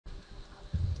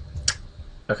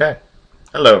Okay.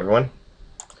 Hello, everyone.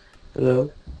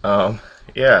 Hello. Um,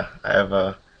 yeah, I have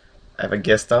a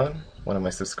guest on, one of my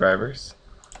subscribers.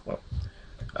 Well,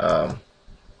 um,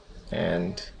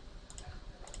 and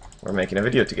we're making a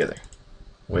video together,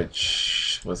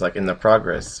 which was like in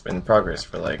progress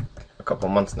for like a couple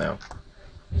months now,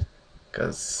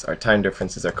 because our time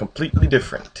differences are completely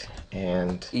different,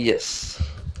 and Yes.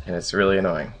 and it's really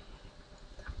annoying.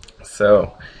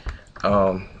 So,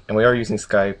 and we are using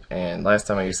Skype, and last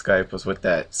time I used Skype was with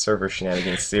that server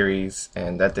shenanigans series,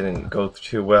 and that didn't go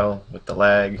too well with the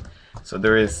lag. So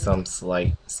there is some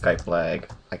slight Skype lag.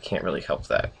 I can't really help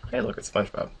that. Hey, look, it's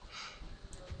SpongeBob.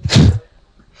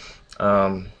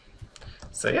 Um,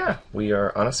 so yeah, we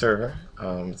are on a server.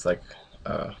 It's like,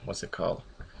 what's it called?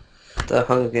 The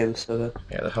Hunger Games server.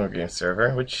 Yeah, the Hunger Games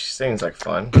server, which seems like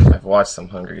fun. I've watched some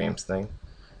Hunger Games thing.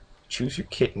 Choose your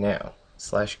kit now.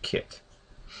 /kit.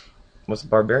 Was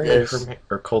barbarian, There's hermit,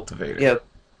 or cultivator? yeah,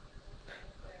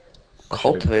 What should it?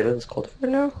 cultivator. Is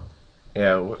cultivator now?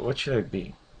 Yeah, what should it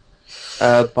be?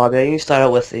 Barbarian. You start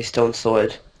out with a stone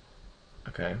sword.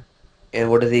 Okay. And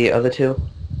what are the other two?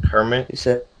 Hermit You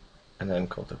said. and then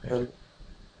cultivator. Um,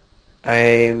 I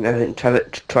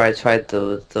haven't tried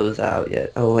those out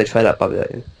yet. I only tried out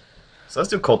barbarian. So let's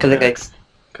do Cause cultivator, like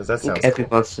because that sounds every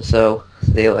cool. month or so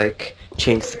they like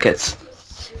change the kits.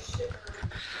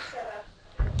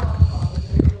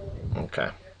 Okay.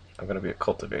 I'm gonna be a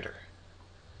cultivator,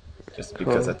 just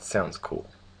because Cool. that sounds cool.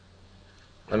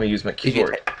 Let me use my If you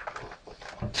keyboard.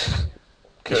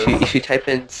 if you type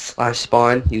in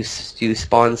 /spawn, you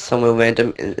spawn somewhere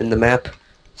random in the map,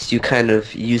 so you kind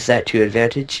of use that to your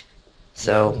advantage.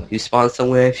 So Mm. you spawn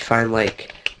somewhere, if you find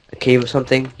like a cave or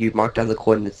something, you mark down the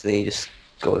coordinates, and then you just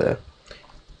go there.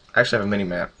 I actually have a mini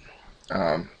map.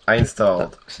 I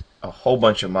installed a whole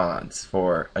bunch of mods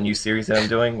for a new series that I'm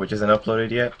doing, which isn't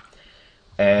uploaded yet.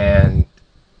 And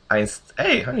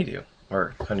hey, honeydew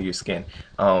or honeydew skin.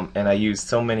 And I used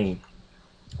so many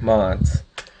mods.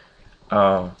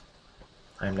 Uh,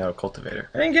 I'm now a cultivator.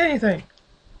 I didn't get anything.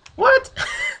 What?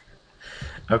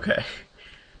 Okay.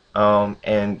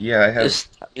 And yeah, I have.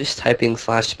 Just typing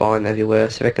 /spawn everywhere,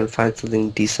 so I can find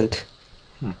something decent,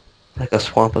 Hmm. like a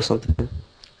swamp or something.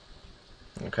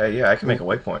 Okay, yeah, I can make a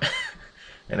waypoint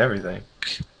and everything.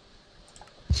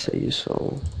 So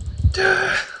useful.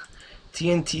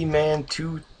 TNT Man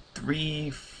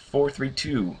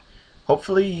 23432.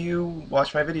 Hopefully you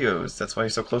watch my videos. That's why you're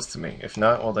so close to me. If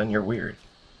not, well then you're weird.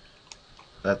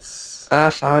 That's I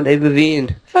found a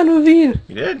ravine. Found a ravine.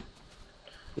 you did. I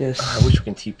Yes. wish we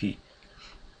can TP.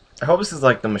 I hope this is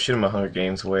like the Machinima Hunger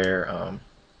Games where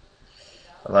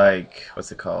like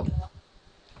what's it called?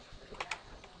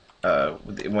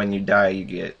 When you die you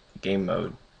get game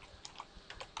mode.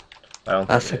 I don't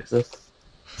think it That's like is. the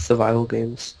survival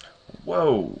games.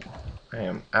 Whoa! I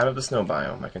am out of the snow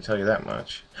biome. I can tell you that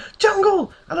much.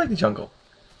 Jungle! I like the jungle.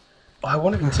 Oh, I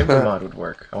wonder if the timber mod would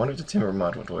work. I wonder if the timber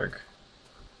mod would work.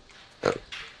 I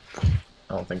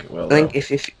don't think it will I though. think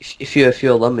if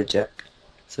you're a lumberjack,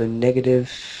 so negative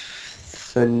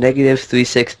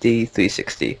 360,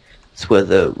 360. That's where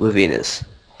the ravine is.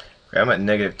 Okay, I'm at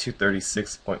negative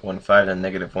 236.15 and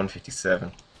negative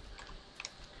 157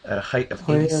 at a height of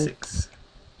Oh yeah. 86.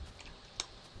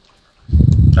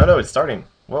 Oh no, it's starting.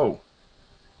 Whoa.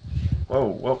 Whoa,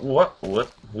 what?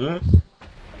 Hmm?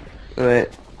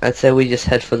 Alright. I'd say we just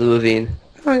head for the ravine.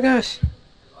 Oh my gosh.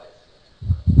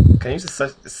 Can I use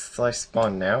the slash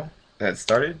spawn now? That it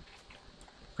started?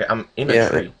 Okay, I'm in a Yeah.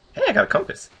 tree. Hey, I got a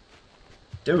compass.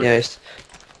 Dude. Yes.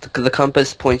 The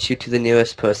compass points you to the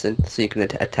nearest person, so you can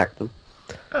attack them.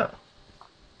 Oh.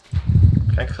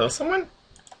 Can I kill someone?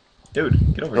 Dude,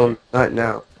 get over here. No, not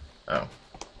now. Oh.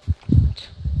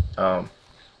 Um,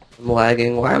 I'm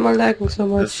lagging. Why am I lagging so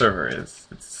this much? server is.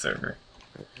 It's a server.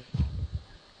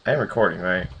 I am recording,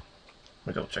 right? Let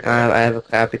me double check I, that. I have a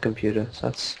crappy computer, so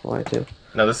that's why too.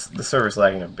 No, the server's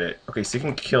lagging a bit. Okay, so you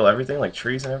can kill everything, like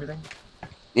trees and everything?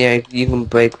 Yeah, you can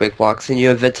break blocks, and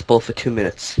you're invincible for 2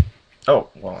 minutes. Oh,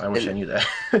 well, I wish I And knew that.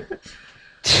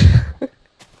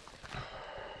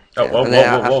 Oh, yeah, whoa, and whoa,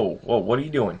 then whoa, after whoa, whoa, what are you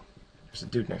doing? There's a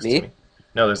dude next to me. me.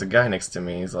 No, there's a guy next to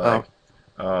me. Oh,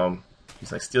 Um,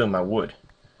 he's like stealing my wood.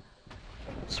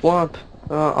 swamp.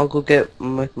 I'll go get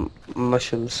mushrooms.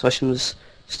 Mushrooms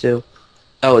stew.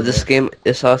 Oh, Yeah.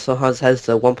 this also has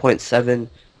the 1.7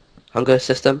 hunger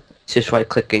system. Just right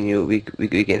click and you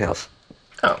regain health.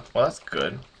 Oh, well, that's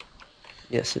good.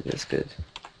 Yes, it is good.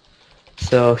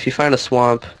 So if you find a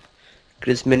swamp, get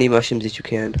as many mushrooms as you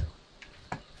can.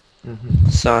 Hmm.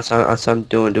 So I'm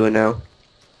doing now.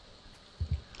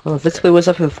 Oh, Visibly was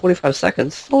up in 45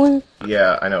 seconds. Only.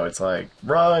 Yeah, I know. It's like,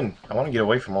 run! I want to get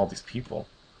away from all these people.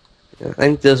 Yeah, I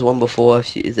think there's one before.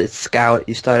 Is it Scout?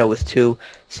 You start out with 2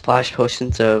 splash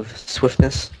potions of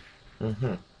swiftness,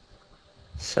 Mm-hmm.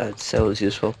 so it was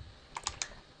useful.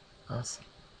 Awesome.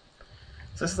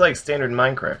 So this is like standard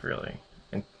Minecraft, really.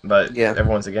 But Yeah.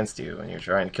 everyone's against you, and you're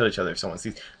trying to kill each other if someone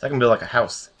sees. So I can build like a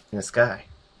house in the sky,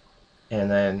 and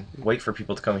then wait for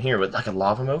people to come here with like a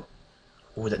lava moat,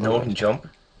 or that no one can jump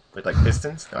with like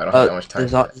pistons. No, I don't have that much time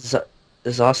There's for that.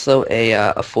 there's also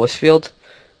a force field,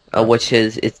 Oh. which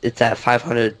is it's at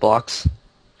 500 blocks.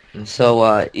 Mm-hmm.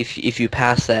 So if you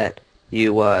pass that,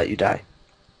 you die.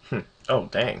 Hmm. Oh,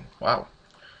 dang. Wow.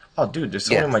 Oh, dude, there's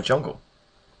someone Yeah. in my jungle.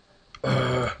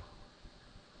 Ugh.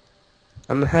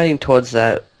 I'm heading towards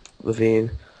that ravine.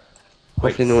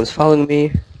 Wait. Hopefully no one's following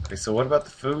me. Okay, so what about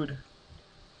the food?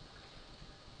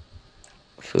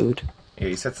 Food. Yeah,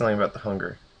 you said something about the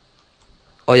hunger.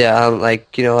 Oh yeah, like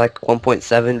like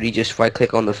 1.7, you just right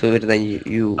click on the food and then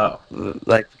you Oh.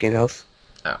 like gain health.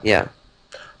 Oh. Yeah,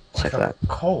 Oh, I check found that.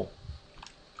 coal.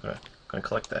 Gonna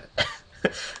collect that.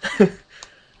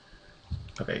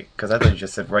 Okay, because I thought you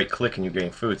just said right click and you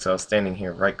gain food, so I was standing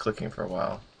here right clicking for a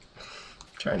while,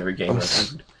 trying to regain my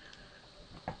food.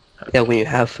 Yeah, Okay. when you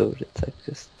have food, it's like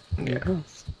just Yeah.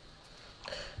 health.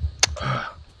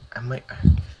 I might.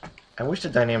 I wish the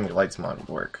dynamic lights mod would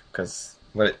work, because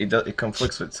it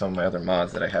conflicts with some of my other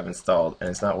mods that I have installed, and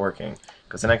it's not working.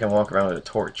 Because then I can walk around with a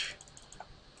torch,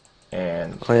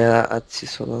 and Oh yeah, that's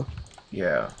useful though.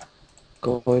 yeah.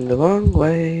 Going the wrong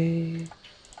way.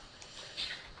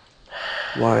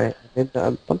 Why?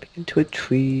 I'm bumping into a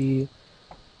tree.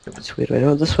 It's weird. Right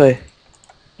now, this way.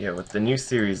 Yeah, with the new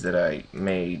series that I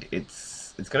made,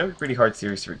 it's gonna be a pretty hard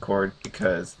series to record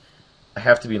because I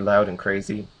have to be loud and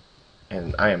crazy,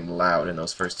 and I am loud in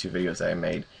those first 2 videos that I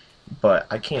made. But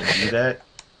I can't do that.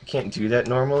 I can't do that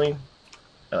normally,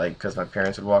 like because my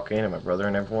parents would walk in and my brother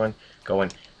and everyone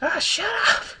going, "Ah, shut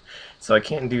up!" So I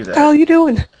can't do How that. are you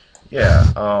doing?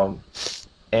 Yeah.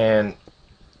 And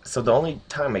so the only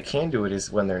time I can do it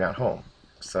is when they're not home.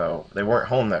 So they weren't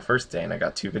home that first day, and I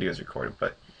got 2 videos recorded.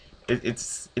 But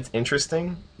it's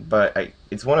interesting, but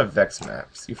it's one of Vex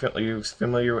maps. You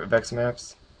familiar with Vex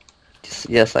maps?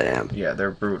 Yes, I am. Yeah,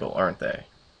 they're brutal, aren't they?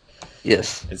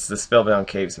 Yes. It's the Spellbound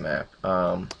Caves map.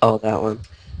 Oh, that one.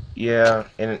 Yeah,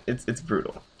 and it's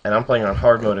brutal, and I'm playing on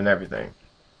hard mode and everything.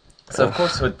 So of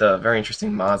course, Ugh. with the very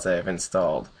interesting mods I have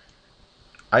installed,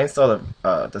 I installed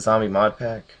the zombie mod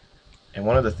pack, and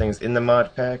one of the things in the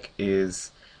mod pack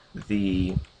is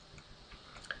the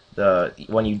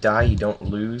when you die you don't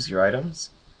lose your items.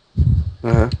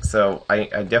 Uh-huh. So I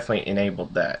definitely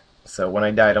enabled that. So when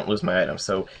I die, I don't lose my items.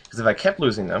 So because if I kept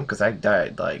losing them, because I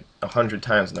died like 100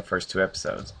 times in the first 2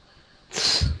 episodes,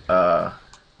 uh,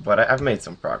 but I've made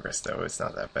some progress though. It's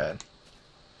not that bad.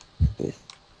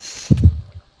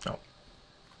 Oh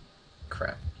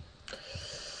crap!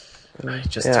 I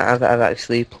just Yeah, took I've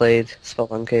actually played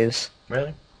Spellbound Caves.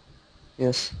 really.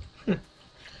 Yes.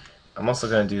 I'm also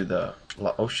gonna do the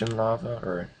ocean lava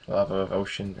or lava of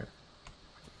ocean or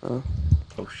Oh.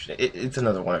 ocean. It's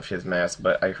another one of his masks,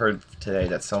 but I heard today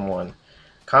that someone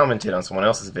commented on someone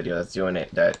else's video that's doing it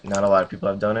that not a lot of people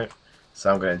have done it.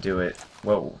 So I'm gonna do it.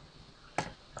 Whoa! I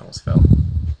almost fell.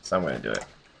 So I'm gonna do it.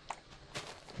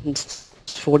 It's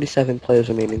 47 players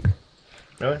remaining.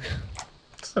 Really?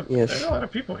 There's Yes. a lot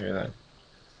of people here then.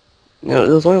 There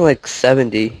was only like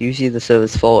 70. Usually the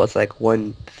server's full. It's like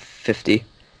 150.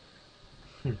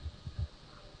 Hmm.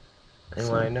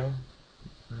 Anyone I So, know?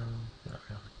 No, not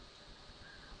really.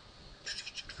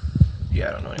 Yeah,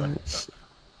 I don't know anyone. let's-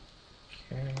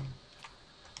 Okay.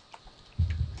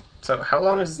 So how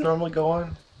long does this normally go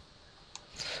on?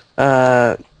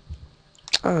 uh,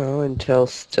 I don't know, until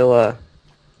still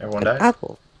Everyone an dies?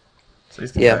 apple. So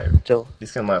these can Yeah, die. still.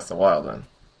 These can last a while then.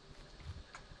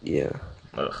 Yeah.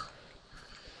 Ugh.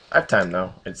 I have time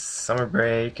though. It's summer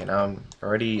break, and I'm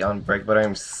already on break, but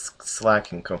I'm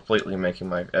slacking completely making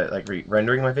my like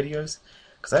rendering my videos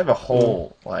because I have a Mm.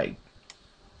 whole I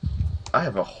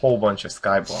have a whole bunch of It's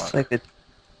skyblock. like a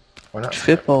Or not sky.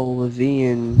 triple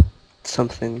Levian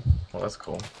something. Well, that's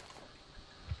cool.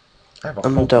 I have a I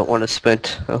whole. don't want to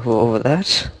spend over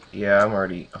that. Yeah, I'm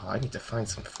already. Oh, I need to find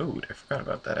some food. I forgot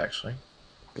about that actually.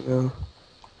 No.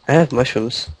 I have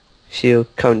mushrooms. If you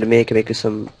come to me, I can make you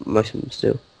some mushrooms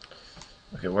too.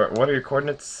 Okay, what are your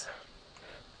coordinates?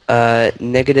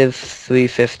 Negative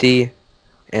 350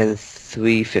 and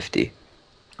 350.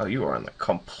 Oh, you are on the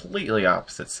completely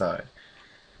opposite side.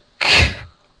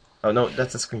 Oh no,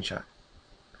 that's a screenshot.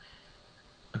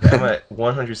 Okay, I'm at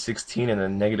 116 and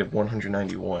then negative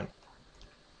 191.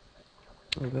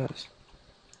 Oh gosh.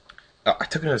 Oh, I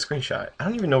took another screenshot. I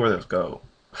don't even know where those go.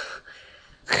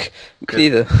 Me Cause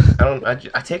neither. I don't.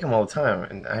 I take them all the time,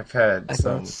 and I've had I know.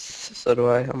 some. So do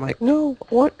I. I'm like, no,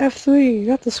 I want F3.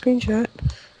 Not the screenshot.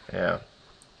 Yeah,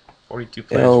 42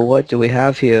 players. Oh, what do we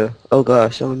have here? Oh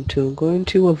gosh, going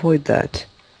to avoid that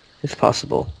if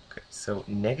possible. Okay, so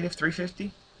negative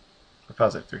 350 or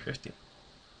positive 350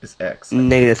 is X, I think.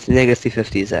 Negative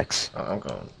 350 is X. Oh, I'm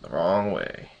going the wrong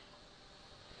way.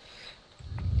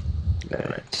 Anyway,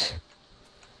 Alright.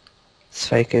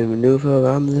 So I can maneuver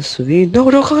around this ravine. No,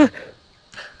 don't go!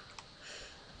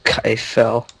 I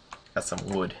fell. got some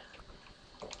wood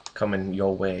coming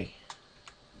your way.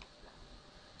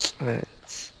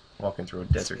 Alright. Walking through a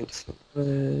desert. Some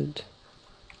wood.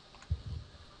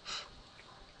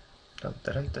 Dun,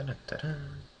 dun, dun, dun, dun, dun.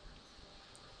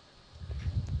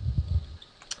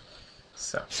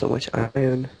 So So much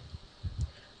iron.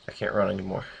 I can't run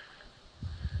anymore.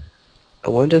 I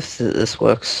wonder if this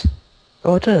works.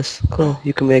 Oh, it does. Cool.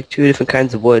 You can make two different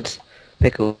kinds of woods.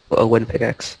 Make a wooden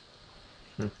pickaxe.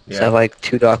 So I Yeah. have like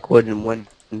two dark wood and one.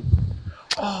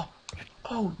 Oh,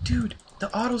 oh, dude,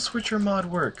 the auto switcher mod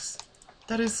works.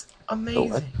 That is what?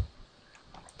 amazing.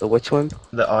 The which one?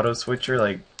 The auto switcher,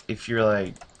 like, if you're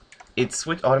like, it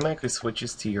automatically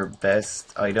switches to your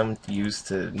best item used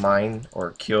to mine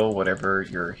or kill whatever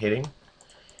you're hitting.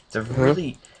 It's a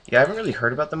really, yeah, I haven't really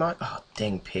heard about the mod. Oh,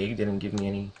 dang pig didn't give me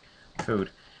any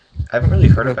food. I haven't really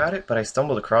heard about it, but I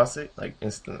stumbled across it, like,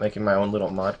 making my own little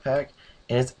mod pack,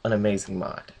 and it's an amazing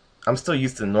mod. I'm still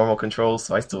used to normal controls,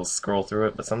 so I still scroll through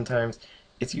it, but sometimes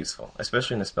it's useful,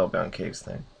 especially in the Spellbound Caves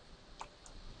thing.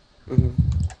 Mhm.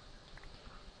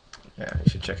 Yeah, you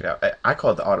should check it out. I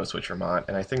call it the Auto Switcher mod,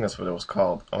 and I think that's what it was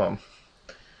called. I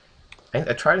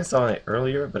tried installing it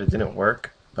earlier, but it didn't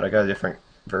work, but I got a different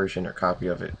version or copy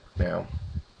of it now.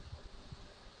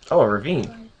 Oh, a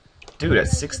ravine. Dude, at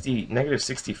negative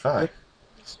 65.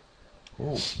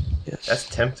 Ooh, Yes. that's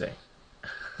tempting.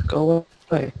 Go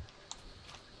away.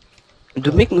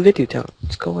 I'm making a video down.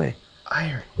 Just go away.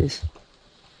 Iron, Please.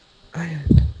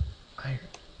 Iron. iron.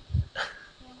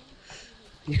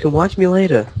 You can watch me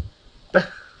later.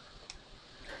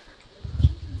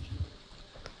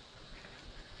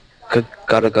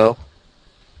 Gotta go.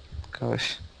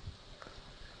 Gosh.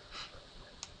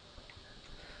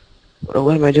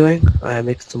 What am I doing? I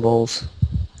make some bowls.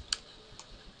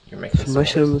 You're making Some some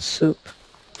mushroom soup.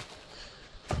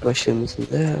 Mushrooms in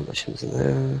there, mushrooms in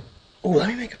there. Oh, let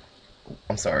me make a...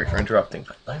 I'm sorry for interrupting,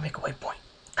 but let me make a waypoint.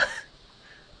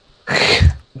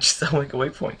 Just I'll make a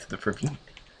waypoint to the ravine.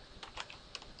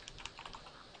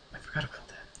 I forgot about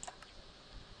that.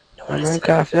 No My one is...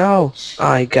 Minecraft, no!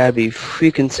 I gotta be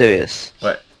freaking serious.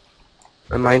 What?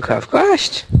 My Minecraft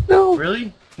crashed! No!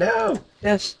 Really? No!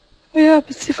 Yes. Oh, yeah,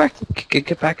 let's see if I can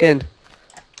get back in.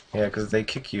 Yeah, because they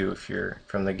kick you if you're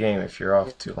from the game if you're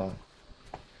off too long.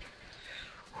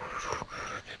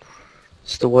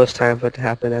 It's the worst time for it to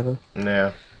happen ever.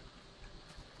 Yeah.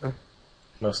 Huh.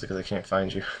 Mostly because I can't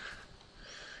find you.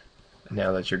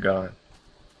 Now that you're gone.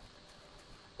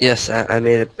 Yes, I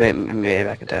made it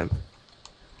back in time.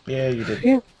 Yeah, you did.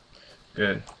 Yeah.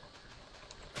 Good.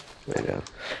 There you go.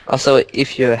 Also,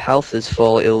 if your health is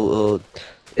full, it'll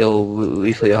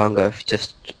refill your hunger if you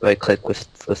just right click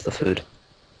with the food.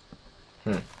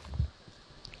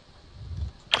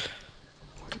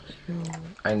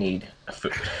 I need a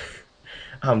food.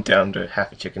 I'm down to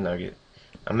half a chicken nugget.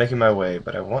 I'm making my way,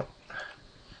 but I don't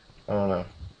know.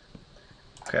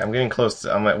 Okay, I'm getting close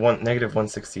to... I'm at negative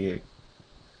 168.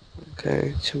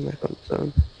 Okay, turn back on the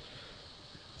zone.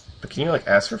 But can you, like,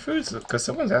 ask for food? Because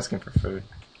someone's asking for food.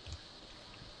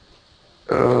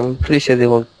 Pretty sure they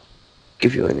won't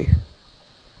give you any.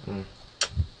 Hmm.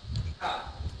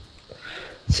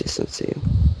 Let's see.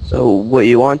 So what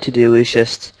you want to do is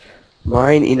just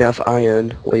mine enough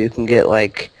iron where you can get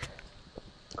like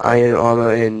iron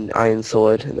armor and iron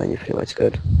sword, and then you're pretty much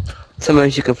good.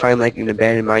 Sometimes you can find like an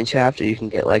abandoned mine shaft, or you can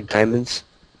get like diamonds,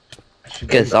 I should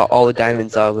because do- all the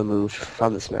diamonds are removed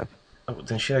from this map. Oh,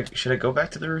 then should I go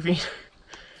back to the ravine?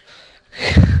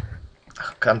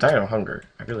 I'm dying of hunger.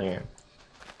 I really am.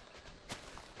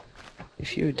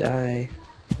 If you die,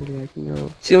 where do I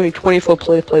go? See, only 24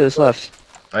 players left.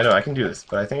 I know, I can do this,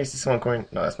 but I think I see someone going...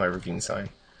 No, that's my ravine sign.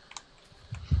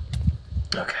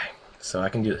 Okay, so I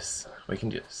can do this. We can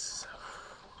do this.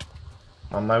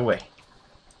 On my way.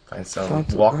 Find some Found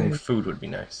some walking iron. food would be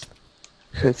nice.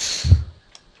 It's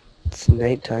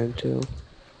nighttime too.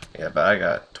 Yeah, but I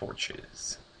got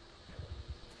torches.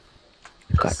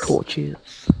 Got torches.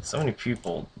 So many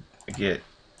people get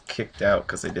kicked out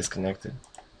because they disconnected.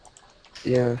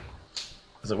 Yeah.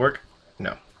 Does it work?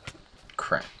 No.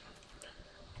 Crap.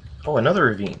 Oh, another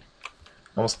ravine.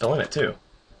 Almost fell in it too.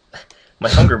 My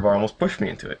hunger bar almost pushed me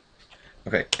into it.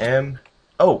 Okay, M.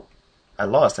 Oh, I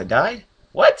lost. I died?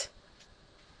 What?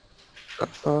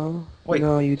 Oh, Wait,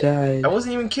 no, you I died.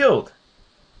 wasn't even killed.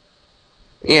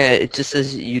 Yeah, it just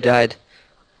says you died.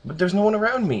 But there's no one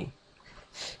around me.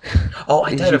 Oh,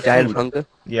 I Did died you of die of food. hunger?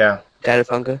 Yeah. Died of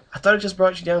hunger? I thought it just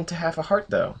brought you down to half a heart,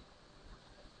 though.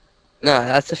 No,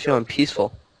 that's if you're feeling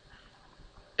peaceful.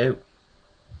 Ew.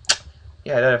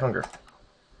 Yeah, I died of hunger.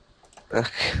 Ugh,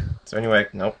 So anyway,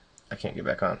 nope. I can't get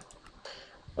back on.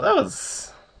 Well, that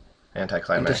was interesting.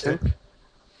 anticlimactic.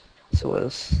 So what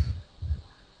else?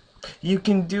 You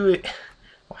can do it.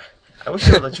 I wish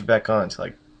I would let you back on to,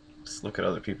 like, just look at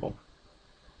other people.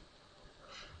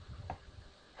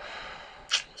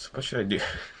 So what should I do?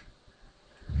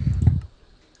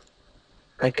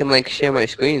 I can like share my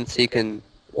screen so you can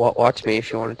watch me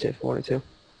if you wanted to. If you wanted to.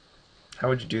 How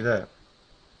would you do that?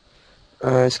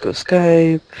 Let's go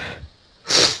Skype.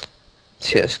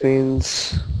 Share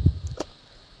screens.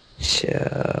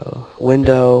 Share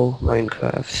window.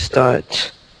 Minecraft.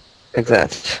 Start. Like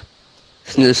that.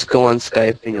 So just go on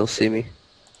Skype and you'll see me.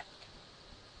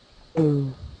 Hmm.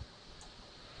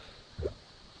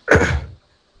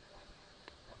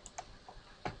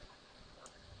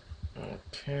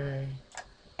 Okay.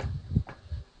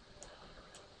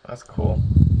 That's cool.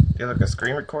 Do you have like a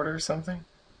screen recorder or something?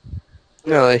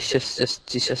 No, it's just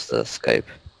Skype.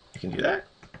 You can do that?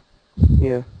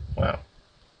 Yeah. Wow.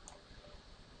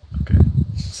 Okay.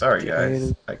 Sorry, The guys.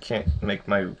 iron. I can't make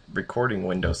my recording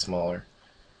window smaller.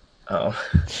 Um,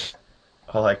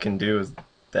 all I can do is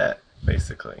that,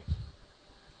 basically.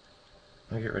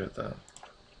 Let me get rid of the...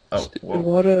 Oh, Stupid whoa.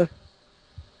 water.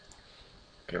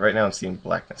 Okay, right now I'm seeing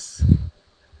blackness.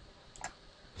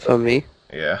 From me.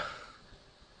 Yeah.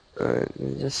 Alright,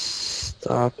 just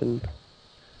stop and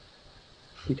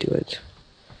you do it.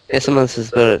 Yeah, some of this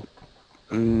is better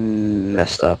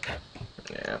messed up.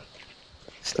 Yeah.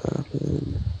 Stop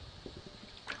and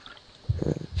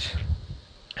right.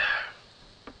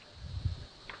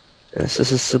 Yes,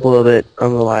 this is a little bit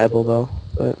unreliable though,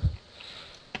 but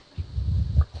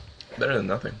Better than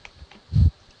nothing.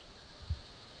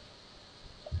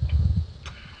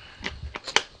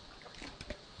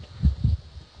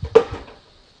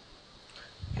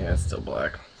 Yeah, it's still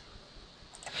black.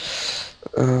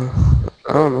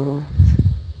 I don't know.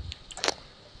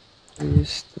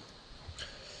 Just,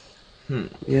 Hmm.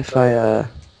 if I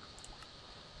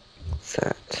what's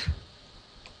that?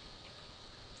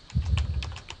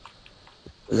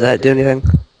 Does that do anything?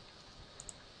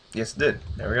 Yes, it did.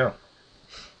 There we go.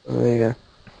 Oh, there you go.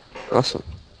 Awesome.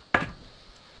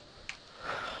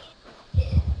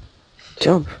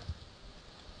 Jump.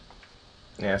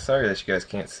 Yeah, sorry that you guys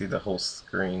can't see the whole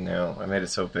screen now. I made it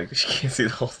so big that you can't see the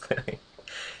whole thing.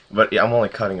 But yeah, I'm only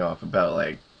cutting off about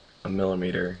like a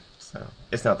millimeter, so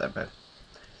it's not that bad.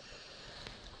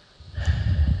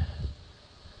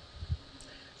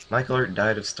 Michael Hurt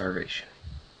died of starvation.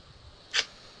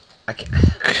 I can't.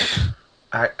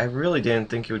 I really didn't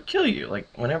think it would kill you. Like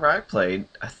whenever I played,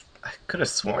 I could have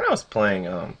sworn I was playing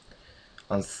on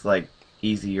like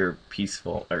easy or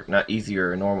peaceful or not easy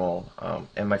or normal,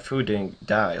 and my food didn't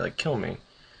die like kill me.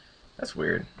 That's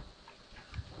weird.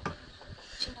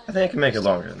 I think I can make it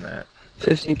longer than that.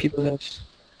 15 people left.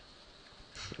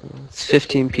 It's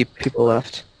 15 people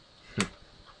left.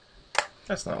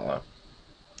 That's not a lot.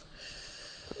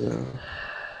 Uh,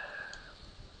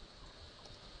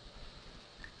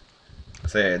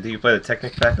 So yeah, do you play the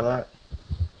Technic pack a lot?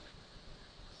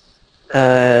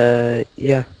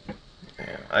 yeah.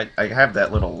 Yeah, I have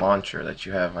that little launcher that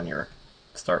you have on your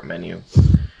start menu,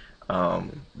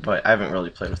 but I haven't really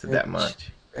played with it that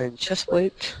much. And chest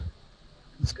plate.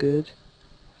 That's good.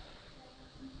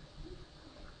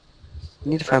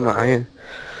 Need to find my iron.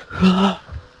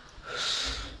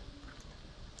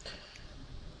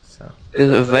 So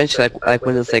Because eventually, like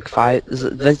when there's like five,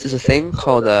 there's a thing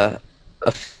called a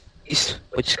feast,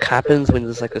 which happens when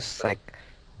there's like like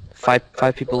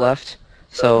five people left.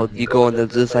 So you go and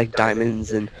there's like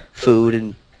diamonds and food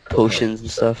and potions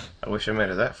and stuff. I wish I made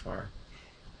it that far.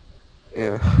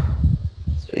 Yeah,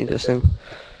 it's pretty interesting.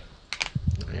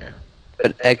 Yeah.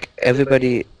 But like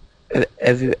everybody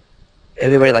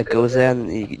like goes there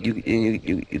and you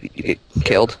get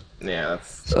killed. Yeah,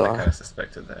 that's So I kind of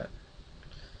suspected that.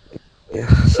 yeah,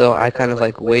 so I kind of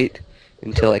like wait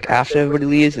until like after everybody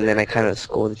leaves, and then I kind of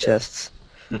score the chests.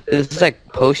 There's like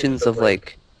potions of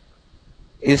like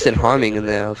instant harming in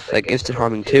there, of like instant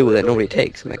harming too that nobody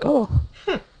takes. I'm like, oh,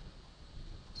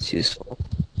 it's useful.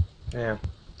 Yeah.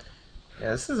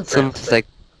 Yeah, this is Some apparently. just like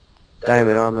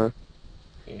diamond armor.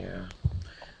 Yeah.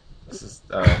 This is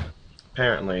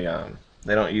apparently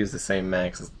they don't use the same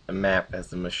map as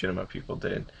the Machinima people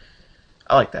did.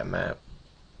 I like that map.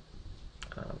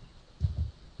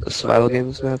 The survival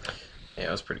games map. Yeah,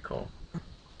 it was pretty cool.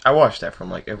 I watched that from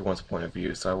like everyone's point of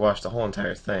view, so I watched the whole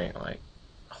entire thing like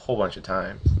a whole bunch of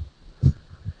times.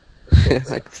 So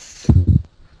Like,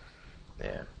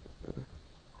 yeah,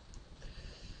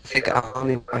 I think I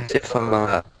only watched it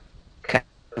from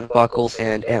Captain Buckles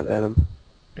and Ant Venom.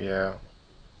 yeah.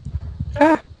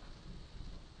 Ah,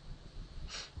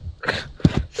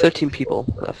 13 people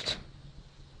left.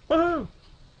 Woohoo!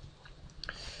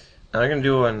 Now I'm gonna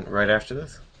do one right after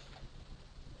this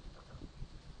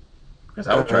because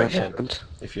I will try again And,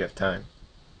 if you have time.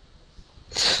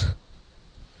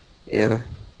 yeah,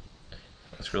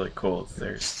 It's really cool.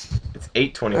 It's I,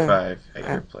 8:25 at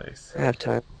I your place. I have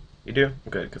time. You do?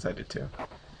 Good, because I did too.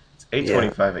 It's Yeah.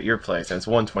 8:25 at your place, and it's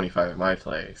 1:25 at my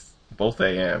place. Both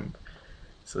a.m.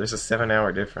 So there's a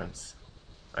 7-hour difference.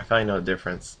 I finally know the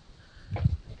difference.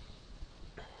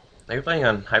 Are you playing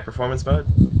on high performance mode?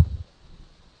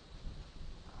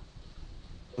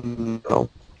 No.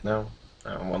 No?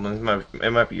 Oh, well, then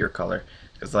it might be your color.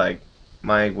 Because, like,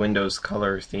 my Windows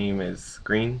color theme is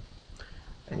green,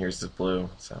 and yours is blue,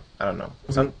 so I don't know.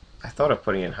 Mhm. I thought of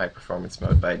putting it in high performance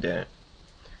mode, but I didn't.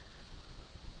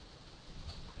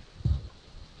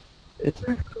 It's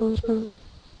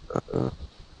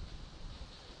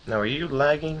Now, are you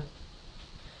lagging?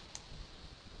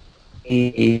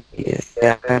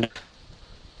 yeah, and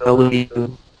how will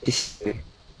you this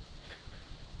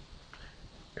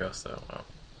You're also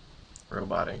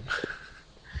roboting.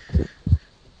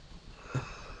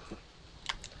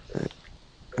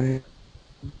 I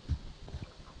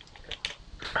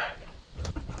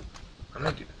I'm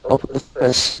gonna do. open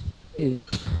this.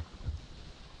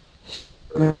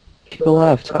 People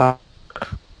left.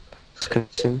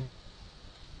 Discussion.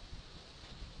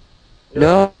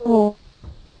 No.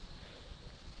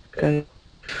 Gotta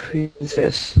freeze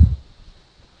this.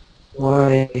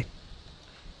 Why?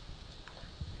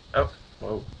 Oh,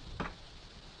 whoa.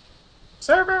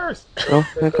 Servers! Oh,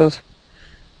 there it goes.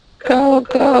 Go,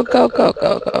 go, go, go,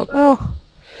 go, go, go.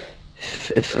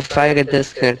 If I get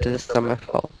disconnected, it's not my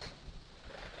fault.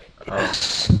 Oh,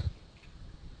 Yes.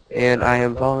 And I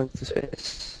am falling to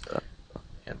space.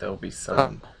 and there'll be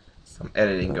Uh, some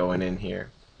editing going in here,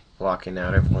 blocking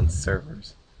out everyone's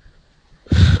servers.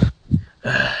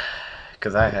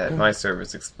 Because I had my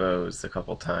servers exposed a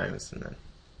couple times, and then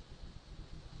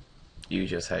you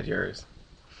just had yours.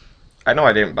 I know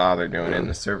I didn't bother doing it in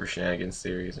the server shenanigans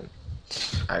series, and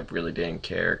I really didn't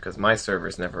care because my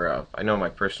server's never up. I know my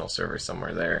personal server's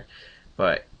somewhere there,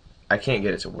 but I can't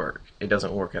get it to work. It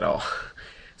doesn't work at all.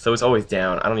 So it's always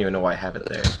down. I don't even know why I have it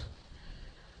there.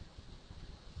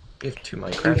 We have 2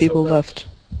 10 Minecrafts people open? left.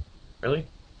 Really?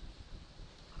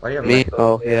 Why do you have Me?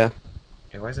 Oh, yeah.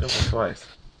 Yeah, why is it open twice?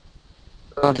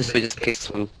 I'll just in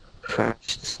case one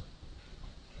crashed.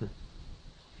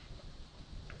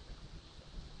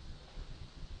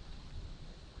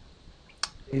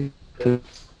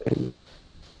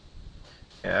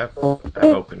 Yeah, I've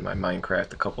opened my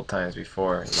Minecraft a couple times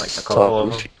before, and like a couple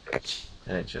of them,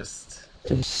 and it just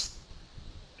Just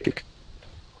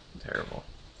terrible.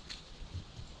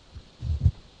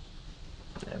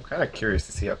 Yeah, I'm kind of curious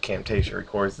to see how Camtasia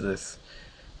records this.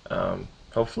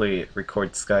 Hopefully, it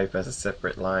records Skype as a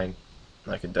separate line,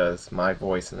 like it does my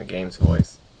voice and the game's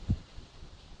voice,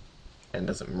 and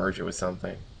doesn't merge it with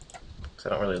something. Because I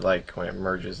don't really like when it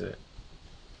merges it.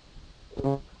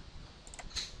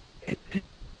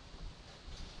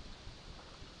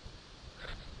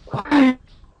 why?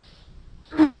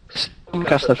 Oh my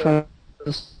gosh, that's right.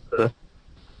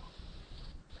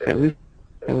 Okay,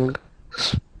 oh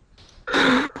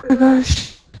my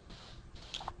gosh.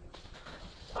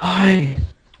 Why?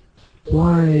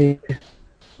 Why?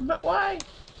 But why?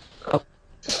 Oh,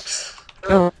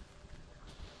 no.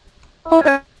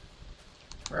 Okay.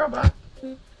 Robot.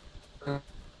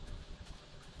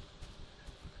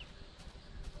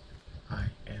 I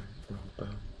am Robo.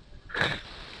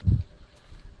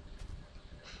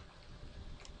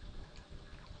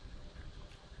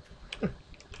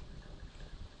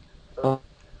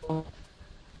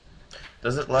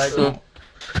 Does it lag?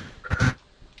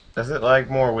 Does it lag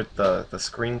more with the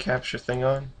screen capture thing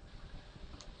on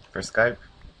for Skype?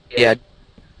 Yeah.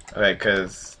 Okay,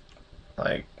 because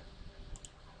like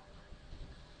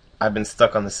I've been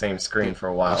stuck on the same screen for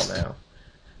a while now,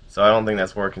 so I don't think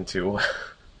that's working too well.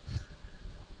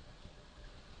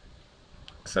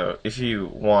 So if you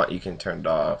want, you can turn it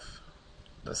off,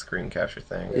 the screen capture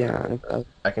thing. Yeah.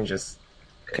 I can just,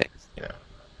 Okay. you know,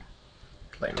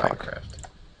 play Talk. Minecraft.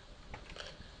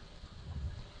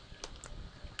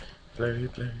 Play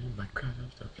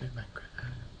Minecraft, I play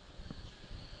Minecraft.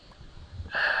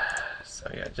 So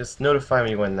yeah, just notify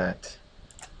me when that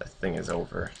That thing is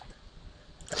over.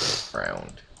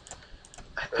 Round.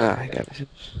 Ah, I got it.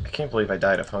 I can't believe I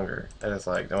died of hunger. That is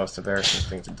like the most embarrassing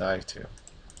thing to die to.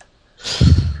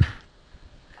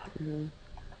 Mm.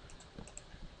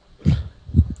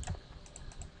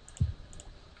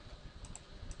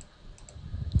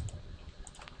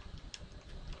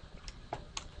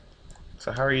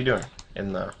 So how are you doing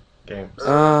in the games?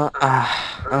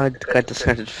 I got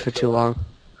disconnected for too long.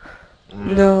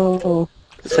 Mm, No,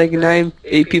 it's like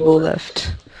 8 people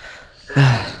left.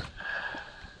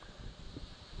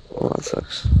 Well, that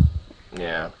sucks.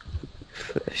 yeah.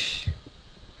 Fish.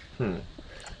 Hmm.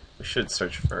 We should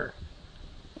search for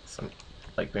some,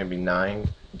 like maybe 9.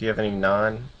 Do you have any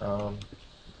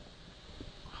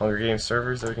Hunger Games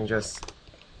servers that we can just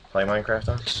play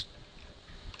Minecraft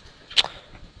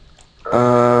on?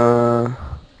 Uh,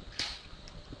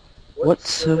 what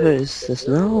server is this?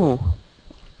 No.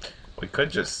 We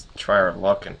could just try our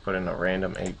luck and put in a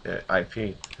random IP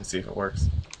and see if it works.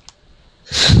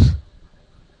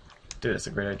 Dude, it's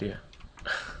a great idea.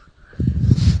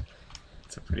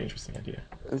 It's a pretty interesting idea.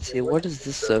 Let's see, what is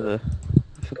this server?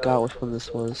 I forgot which one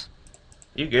this was.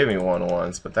 You gave me one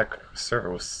once, but that server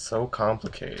was so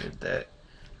complicated that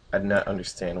I did not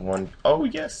understand one. Oh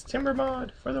yes, Timber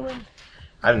Mod for the win.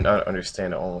 I did not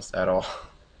understand it almost at all.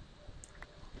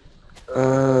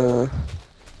 Uh,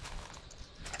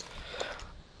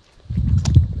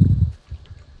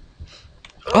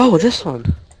 oh, this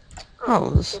one. Oh,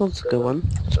 this one's a good one,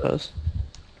 I suppose.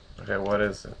 Okay, what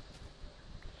is it?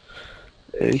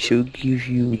 I shall give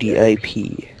you the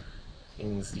IP.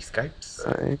 In the Skypes?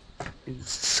 Alright,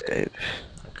 it's Skype.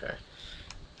 Okay.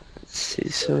 Let's see,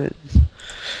 so it's...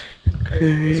 Okay,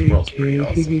 this world's pretty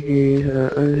awesome.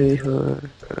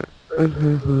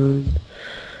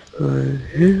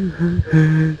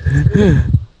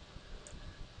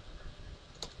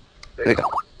 There we go.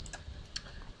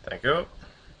 Thank you.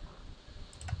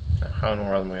 Now, how in the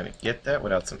world am I going to get that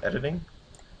without some editing?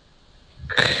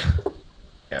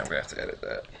 Yeah, I'm going to have to edit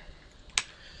that.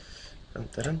 Dun,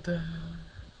 dun, dun, dun.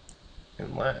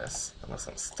 Unless I'm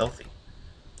stealthy.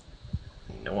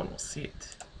 No one will see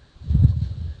it.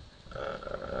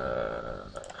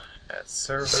 At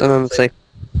server. Sometimes it's like,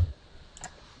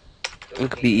 it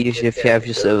could be easier if you have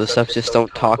your server stuff, just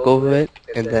don't talk over it,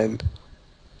 and then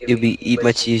it'll be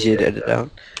much easier to edit out.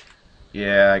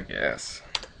 Yeah, I guess.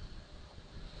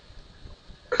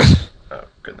 Oh,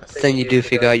 goodness. Then you do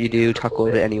figure out you do talk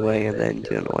over it anyway, and then you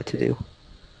don't know what to do.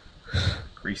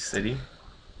 Grease City?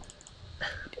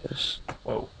 Yes.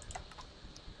 Whoa.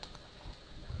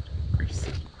 Grease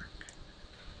City work.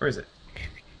 Where is it?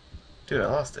 Dude, I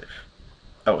lost it.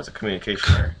 Oh, it's a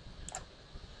communication error.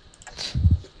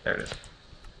 There it is.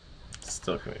 It's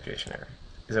still a communication error.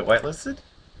 Is it whitelisted?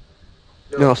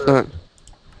 No, it's not.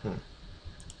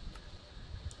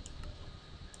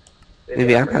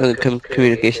 Maybe I'm having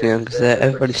communication now because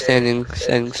everybody's standing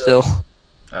still.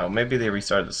 Oh, maybe they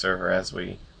restarted the server as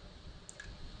we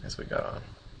got on.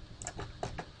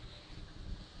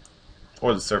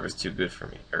 Or the server's too good for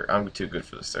me, or I'm too good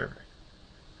for the server.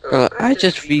 I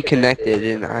just reconnected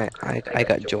and I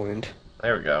got joined.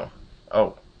 There we go.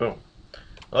 Oh, boom.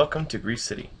 Welcome to Grief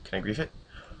City. Can I grief it?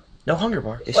 No hunger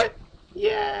bar. Yes. What?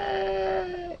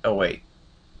 Yay! Oh wait,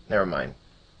 never mind.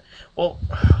 Well,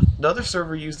 the other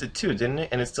server used it too, didn't it?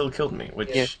 And it still killed me. Which,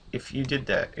 Yeah. if you did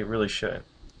that, it really shouldn't.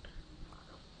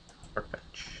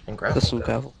 Workbench and gravel. There's some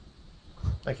gravel.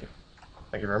 Thank you.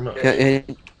 Thank you very much. Yeah,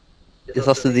 and there's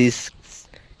also these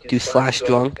do slash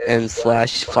drunk and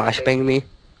slash flashbang me.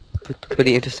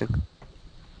 Pretty interesting.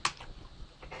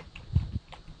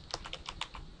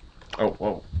 Oh,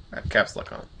 whoa. I have caps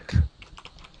lock on.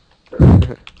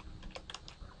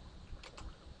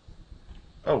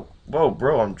 Oh, whoa,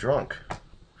 bro, I'm drunk.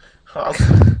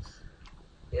 Awesome.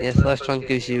 Yeah, slash drunk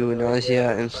gives you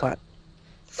nausea and slash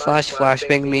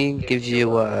flashbang me gives you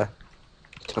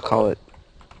whatchamacallit?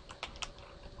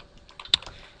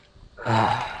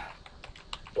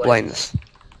 Blindness.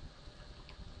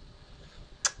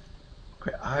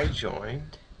 Okay, I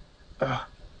joined. How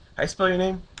I spell your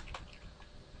name?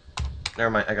 Never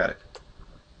mind, I got it.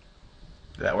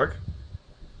 Did that work?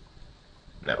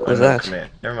 No, What was unknown that?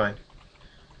 command. Never mind.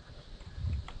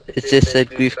 It just said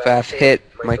Griefcraft hit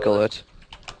Michael alert.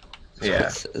 That's what Yeah.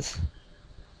 it says.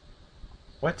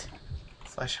 What?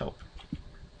 Slash help.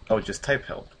 Oh, just type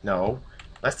help. No.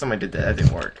 Last time I did that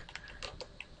didn't work.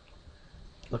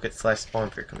 Look at slash spawn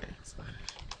for your command.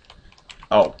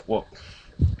 Oh, whoa.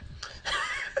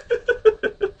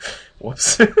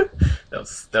 Whoops.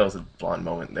 that was a blonde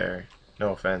moment there.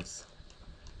 No offense.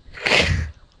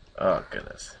 Oh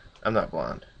goodness. I'm not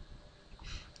blonde.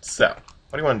 So,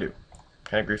 what do you want to do?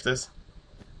 Can I grief this?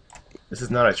 This is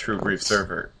not a true Oh, grief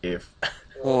server. If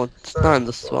well, it's not in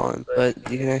the spawn, but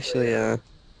you can actually,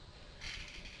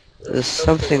 there's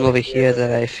something over here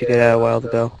that I figured out a while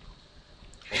ago.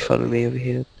 Follow me over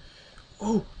here.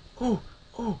 oh oh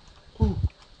oh oh,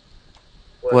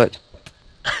 What?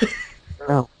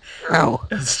 Ow. Ow.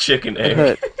 that's chicken That egg.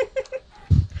 hurt.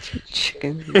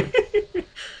 Chicken.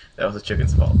 That was the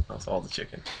chicken's fault. That was all the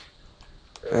chicken.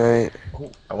 Alright.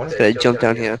 Oh, I wonder Just if gotta jump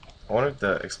down here. I wonder if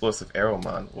the explosive arrow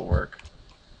mod will work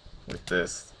with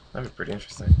this. That'd be pretty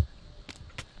interesting.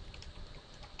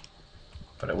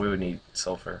 But we would need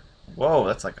sulfur. Whoa,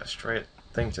 that's like a straight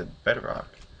thing to bedrock.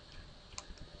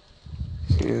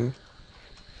 Yeah.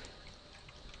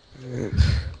 Alright.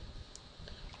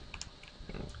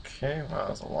 Okay, wow, that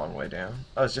was a long way down.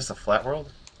 Oh, it's just a flat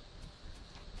world?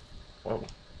 Whoa.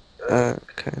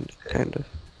 Kind of.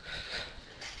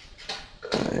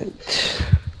 Alright.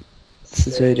 This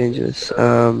is very dangerous.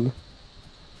 Doesn't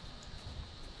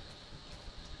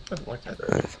look that bad.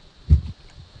 Alright.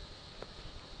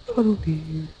 Follow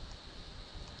me.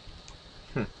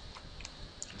 A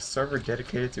server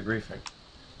dedicated to griefing.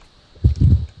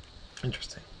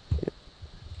 Interesting.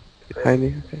 Behind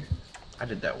me? Okay. I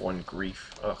did that one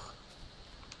grief. Ugh.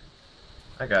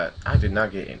 I did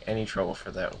not get in any trouble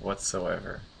for that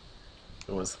whatsoever.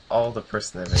 It was all the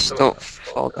person that made Just me don't laugh.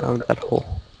 fall down that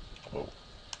hole. Whoa.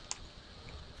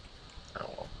 Oh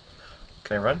well.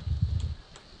 Can I run?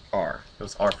 R. It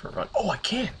was R for run. Oh, I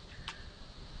can!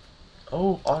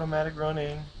 Oh, automatic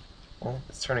running. Well,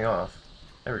 it's turning off.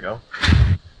 There we go.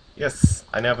 Yes,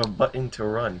 I now have a button to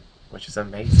run, which is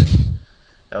amazing.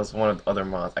 That was one of the other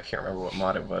mods. I can't remember what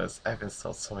mod it was. I've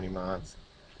installed so many mods.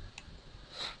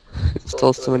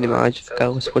 Installed so many mods, I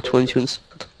forgot which ones you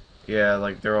installed. Yeah,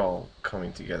 like they're all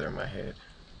coming together in my head.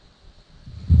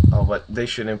 Oh, but they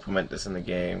should implement this in the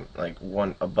game. Like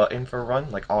a button for run,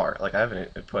 like R. Like I have an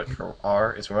input for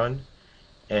R is run,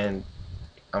 and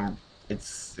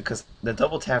it's because the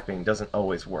double tapping doesn't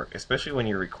always work, especially when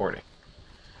you're recording.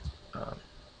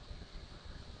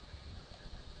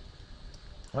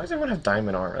 Why does everyone have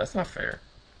diamond armor? That's not fair.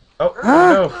 Oh, Ah!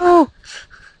 oh no! Oh!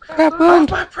 Crap, Off run!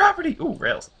 my property! Ooh,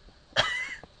 rails.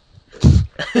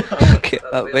 Okay,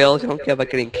 rails, you don't care about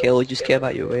getting killed, you just care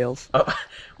about your rails. Oh,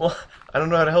 well, I don't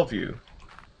know how to help you.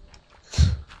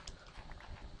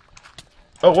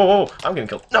 Oh, whoa, whoa! I'm getting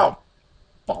killed. No!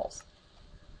 Balls.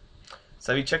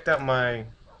 So have you checked out my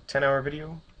 10-hour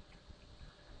video?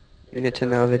 You need to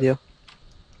know a video.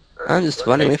 I'm just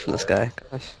running away from this guy.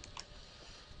 Gosh.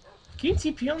 Can you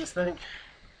TP on this thing?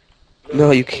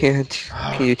 No, you can't.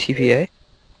 Can you TPA?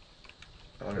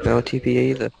 Oh, No TPA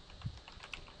either.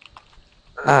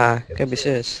 Ah, gotta be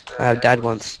serious. I've died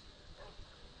once.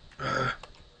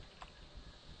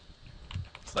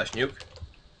 Slash nuke.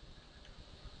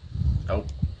 Oh.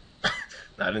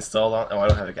 Not installed on. Oh, I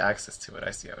don't have access to it.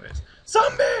 I see how it is.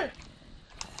 Zombie!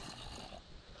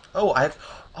 Oh,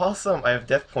 awesome. I have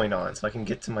death point on, so I can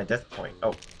get to my death point.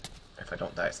 Oh, if I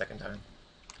don't die a second time.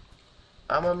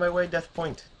 I'm on my way, death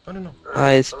point. Oh, no.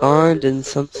 I spawned in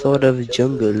some sort of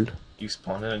jungle. You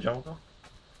spawned in a jungle?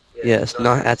 Yes,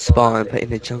 not at spawn, but in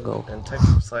the jungle. And type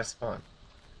 / spawn.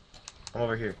 I'm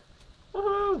over here.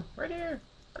 Woohoo! Right here!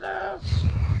 Hello!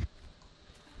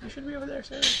 You should be over there,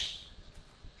 sir.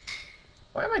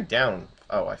 Why am I down?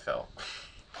 Oh, I fell.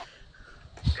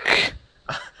 I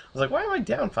was like, why am I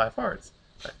down 5 hearts?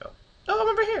 I fell. Oh, I'm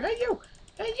over here! Hey, you!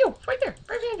 Hey, you! Right there!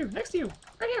 Right behind you! Next to you!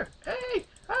 Right here! Hey!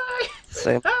 Hi!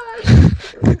 Same. Hi!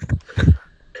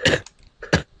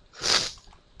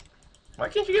 Why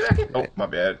can't you get back in? Oh, my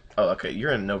bad. Oh, okay.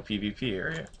 You're in no PvP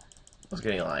area. I was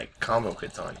getting, like, combo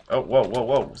hits on you. Oh, whoa, whoa,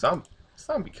 whoa.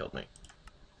 Zombie killed me.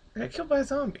 I got killed by a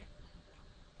zombie.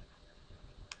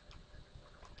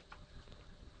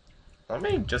 Let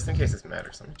me, just in case this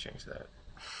matters, let me change that.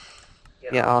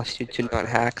 Yeah, I'll ask you to not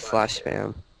hack /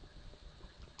 spam.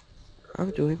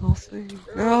 I'm doing all things.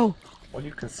 No! What do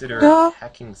you consider No.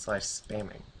 hacking /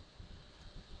 spamming?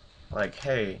 Like,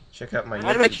 hey, check out my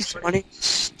Why do I YouTube keep page. spawning in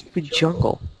stupid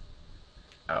jungle?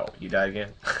 Oh, you died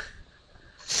again?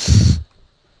 Let's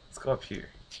go up here.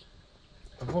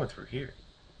 I'm going through here.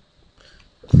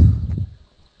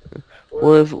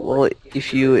 Well,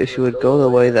 if you would go the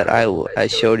way that I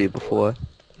showed you before,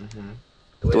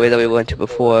 Mm-hmm. the way that we went to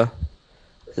before,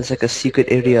 there's like a secret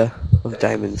area of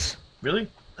diamonds. Really?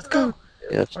 Let's go!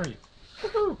 Yes. Where are you?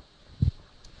 Woohoo!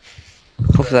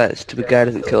 Hopefully that stupid guy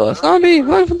doesn't kill us. Zombie!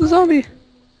 Run from the zombie!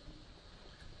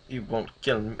 He won't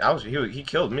kill me. He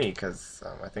killed me because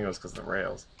I think it was because of the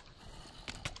rails.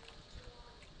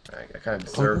 I kind of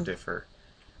deserved it for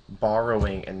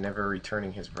borrowing and never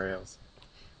returning his rails.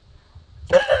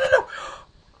 No, no, no, no!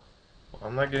 Well,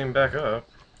 I'm not getting back up.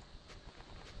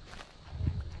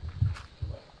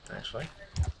 actually.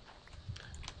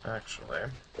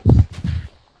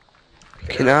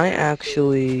 Can I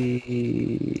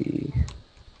actually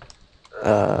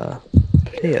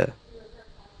yeah,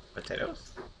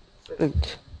 Potatoes?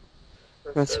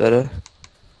 that's better.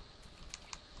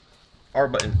 R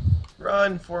button.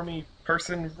 Run for me,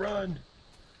 person, run!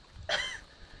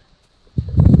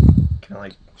 Can I,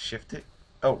 like, shift it?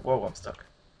 Oh, whoa, I'm stuck.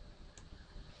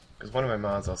 Because one of my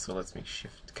mods also lets me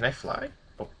shift. Can I fly?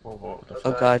 Oh, whoa, don't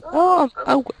Oh fly. god. Oh.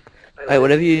 Alright,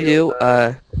 whatever you do,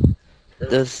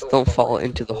 just don't fall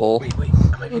into the hole. Wait,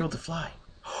 I might be able to fly.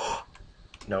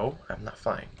 No, I'm not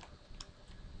flying.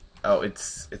 Oh,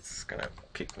 it's gonna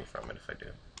kick me from it if I do.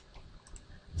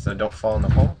 So don't fall in the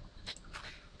hole?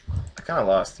 I kinda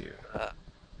lost you.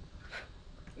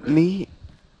 Me?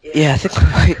 Yeah, I think my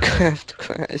Minecraft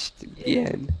crashed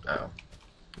again. Oh,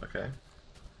 okay.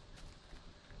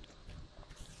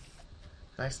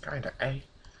 Nice grinder, eh?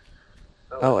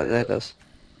 Oh, and there it goes.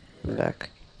 I'm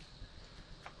back.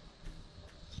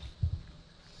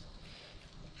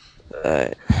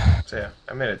 Alright. So yeah,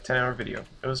 I made a 10-hour video.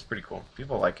 It was pretty cool.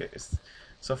 People like it. It's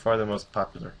so far the most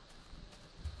popular.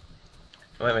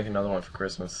 I might make another one for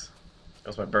Christmas. It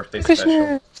was my birthday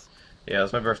special. Yeah, it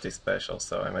was my birthday special,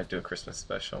 so I might do a Christmas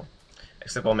special.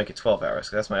 Except I'll make it 12 hours,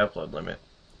 because that's my upload limit.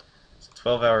 It's a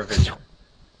 12-hour video.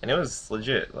 And it was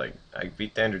legit. Like, I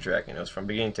beat the Ender Dragon. It was from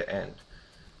beginning to end.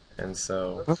 And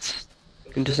so... That's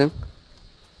interesting.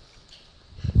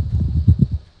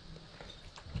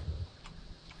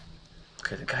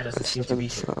 Okay, the guy doesn't seem to be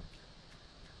here.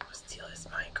 Let's steal his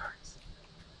minecarts.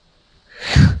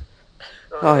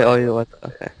 Oh, you what?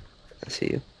 Okay. I see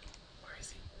you. Where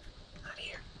is he? Not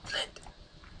here. Flint.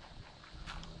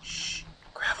 Shh.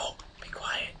 Gravel. Be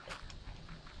quiet.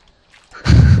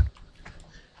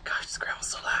 Gosh, this gravel's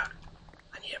so loud.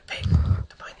 I need a pick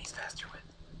to mine these faster with.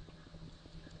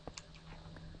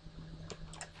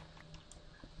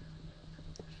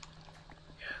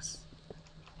 Yes.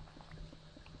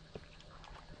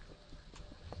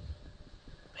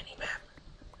 Mini map.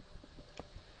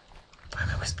 Why am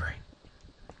I whispering?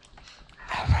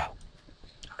 I don't know.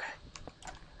 Okay.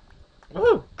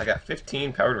 Woo! I got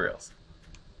 15 powered rails.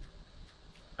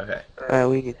 Okay.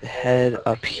 We need to head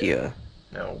up here.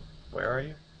 Now, where are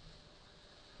you?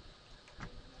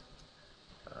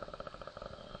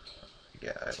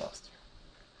 Yeah, I lost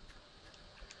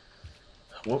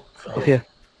you. Whoop. Over here.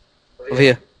 Over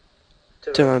here.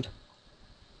 Turn around.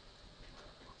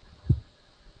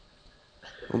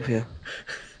 Over here.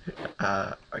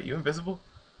 Are you invisible?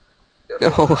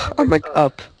 No, I'm like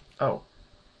up. Oh.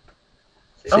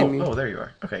 See me? Oh, there you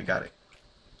are. Okay, got it.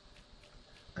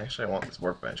 Actually, I want this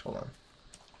workbench. Hold on.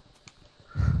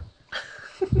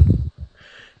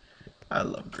 I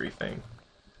love griefing.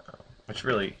 Which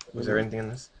really, was there anything in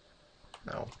this?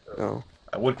 No. No.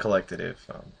 I would collect it if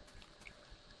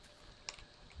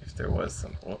there was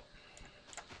some. Whoop.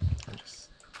 If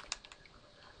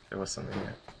there was something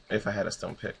there. If I had a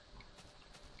stone pick.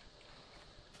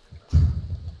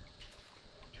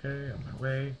 Okay, on my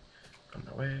way. On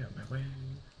my way.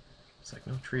 It's like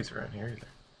no trees around here either.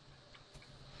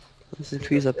 There's some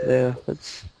trees up there.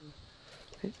 Let's.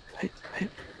 Hey.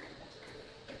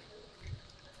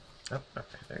 Oh,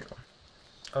 okay, there you are.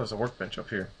 Oh, there's a workbench up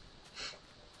here.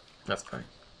 That's fine.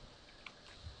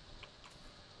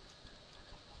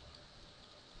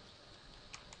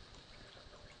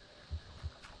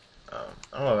 I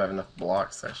don't know if I have enough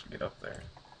blocks to actually get up there.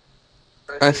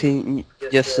 Actually,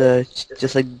 just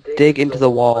like dig into the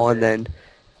wall and then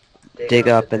dig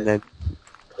up and then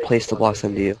place the blocks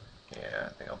under you. Yeah, I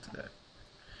think I'll do that.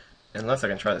 Unless I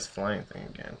can try this flying thing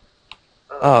again.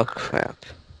 Oh crap.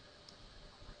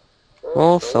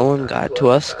 Well, someone got to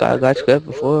us, got to it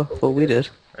before we did.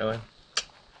 Really?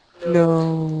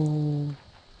 No.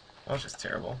 That was just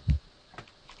terrible.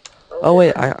 Oh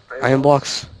wait, iron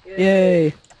blocks. Yay!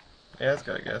 Yeah, that's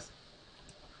good, I guess.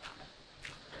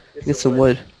 Get some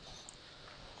wood.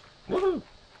 Woohoo!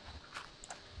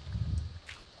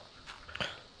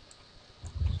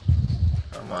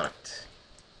 Unlocked.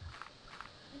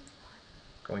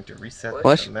 Going to reset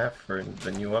What? the map for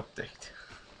the new update.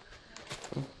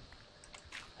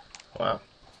 Wow,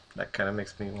 that kind of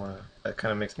makes me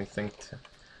think.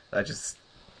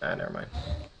 Never mind.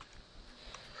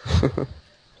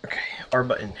 Okay, R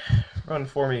button. Run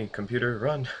for me, computer,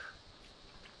 run.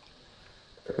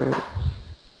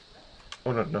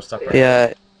 Oh no, stop right.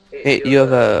 Yeah. Hey, you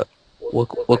have a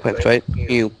workbench, right?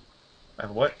 You I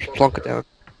have what? plonk it down.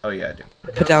 Oh yeah, I do.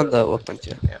 Put down the workbench.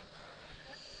 Yeah. Yeah.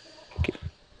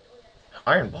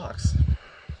 Iron blocks.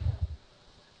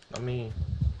 Let me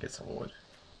get some wood.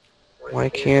 Why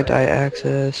can't I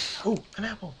access? Oh, an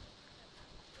apple.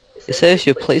 It says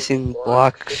you're placing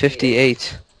block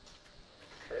 58.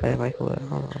 Hey, Michael, I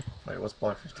don't know. Wait, what's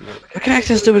block 58? I can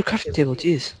access the crafting table,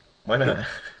 jeez. Why not?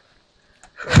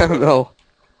 I don't know.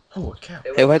 Oh, a cow.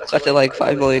 Hey, I clicked it like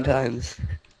 5 million times.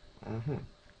 Mm-hmm.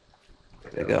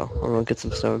 There we go. I'm gonna get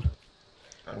some stone.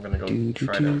 I'm gonna go Do, do,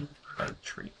 try to do. find a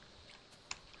tree.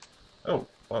 Oh,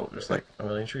 whoa, there's like a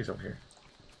million trees over here.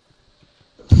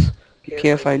 You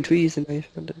can't find trees in my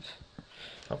found it.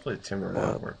 Hopefully the timber Uh,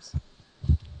 mod works.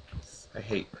 I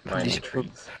hate mining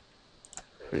trees.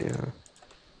 Yeah.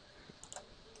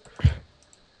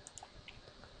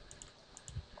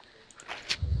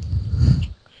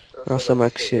 Also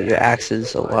makes your axe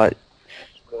is a lot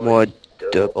more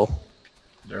durable.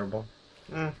 Durable?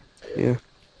 Mm, Yeah.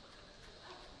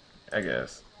 I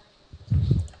guess.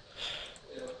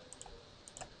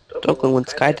 Dockland went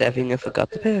skydiving and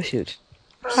forgot the parachute.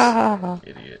 Ah.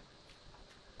 Idiot.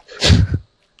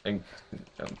 And,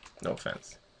 no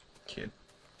offense. Kid.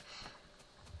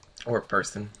 Or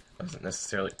person. Doesn't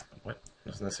necessarily... What?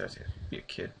 Doesn't necessarily be a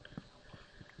kid.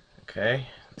 Okay.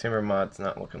 Timber mod's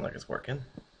not looking like it's working.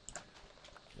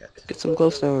 Yet. Get some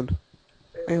glowstone.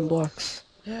 Iron blocks.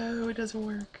 No, it doesn't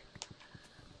work.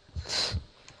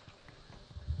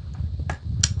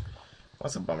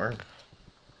 That's a bummer.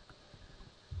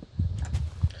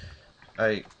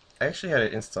 I actually had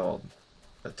it installed,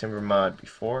 the Timber mod,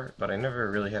 before, but I never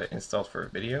really had it installed for a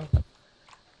video.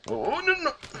 Whoa, no,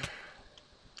 no!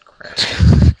 Crap.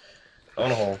 Fell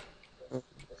in a hole.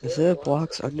 Is there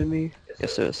blocks under me?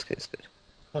 Yes, there is. Okay, it's good.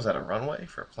 Was that a runway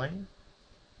for a plane?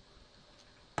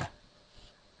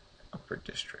 Upper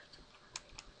District.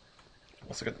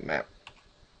 Let's look at the map.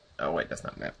 Oh, wait, that's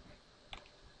not map.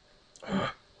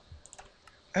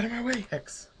 Out of my way,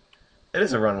 X. It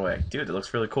is a runway. Dude, it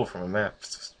looks really cool from a map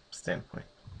standpoint.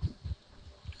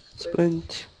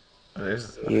 Sprint. Oh,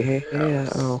 there's a Yeah.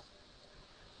 house. Oh.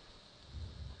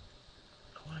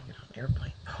 I want to get on an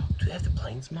airplane. Do they have the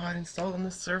planes mod installed on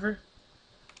this server?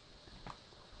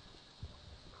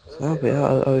 So, yeah,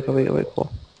 I'll wait,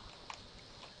 cool.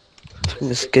 So I can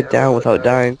just get down without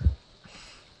dying.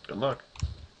 Good luck.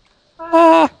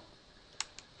 Ah!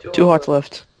 2 hearts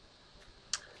left.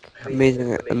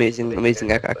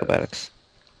 Amazing acrobatics.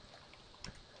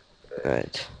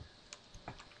 Alright.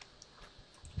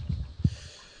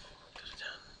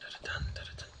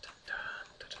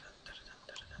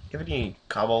 You have any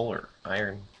cobble or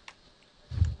iron?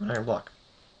 An iron block.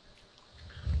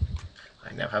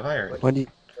 I now have iron. Why do you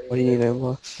need iron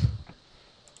blocks?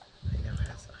 I now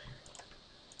has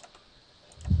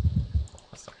iron.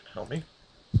 That's not gonna help me.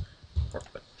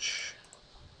 Workbench.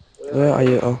 Where are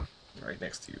you? Oh. Right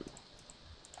next to you.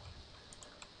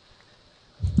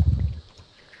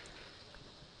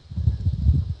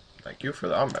 Thank you for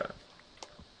the armor.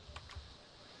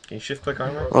 Can you shift click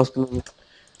armor? I was gonna...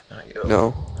 Not yet.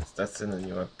 No. That's in the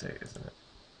new update, isn't it?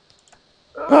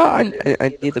 Ah,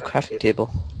 I need the crafting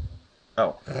table.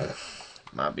 Oh.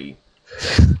 Mobby.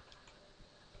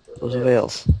 Those are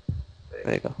veils.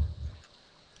 There you go.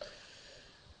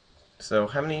 So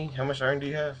how much iron do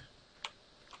you have?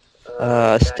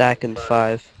 A stack and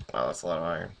 5. Wow, that's a lot of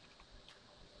iron.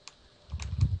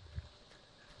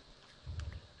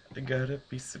 I got a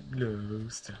piece of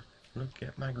glowstone. Look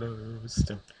at my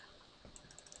glowstone.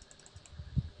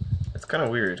 It's kind of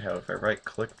weird how if I right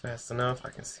click fast enough, I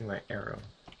can see my arrow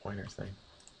pointer thing.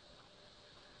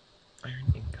 Iron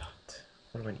ingot.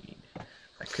 What do I need?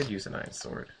 I could use an iron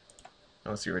sword.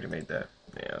 Unless you already made that.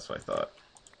 Yeah, that's what I thought.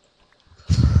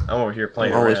 I'm over here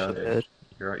playing I'm always around. prepared.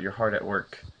 You're hard at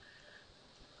work.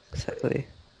 Exactly.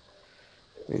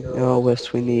 Oh,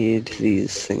 West, we need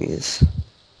these thingies.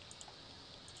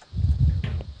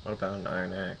 What about an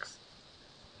iron axe?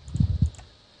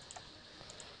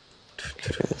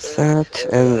 There's that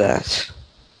and that.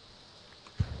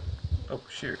 Oh,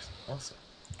 shears. Awesome.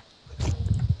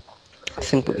 I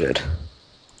think we're good.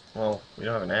 Well, we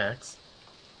don't have an axe.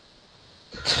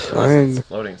 It's Unless fine. it's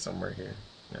floating somewhere here.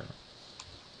 No.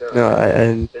 No, I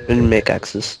didn't make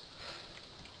axes.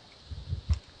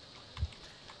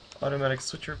 Automatic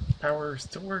switcher power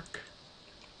still work.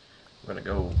 I'm gonna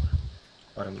go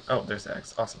bottom. Oh, there's the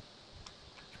axe. Awesome.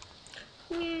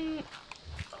 Oh,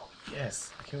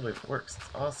 yes. I can't believe it works.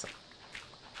 It's awesome.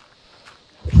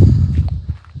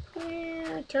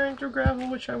 Turn through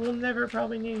gravel, which I will never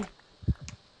probably need.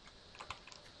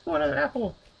 Oh, another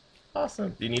apple.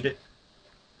 Awesome. Do you need it?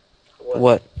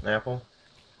 What? An apple?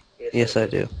 Yes, I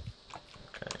do.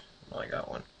 Okay. Well, I got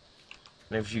one.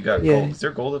 And if you got Yeah. gold, is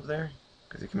there gold up there?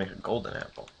 Because you can make a golden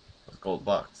apple with gold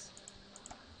blocks.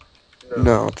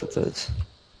 No, that's it.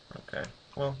 Okay.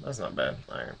 Well, that's not bad.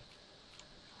 Iron.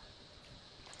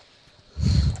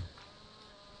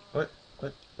 Well,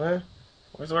 What? What?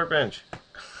 Where's the workbench?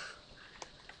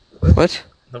 What?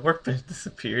 The workbench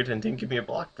disappeared and didn't give me a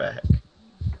block back.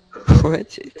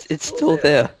 What? It's still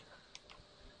there.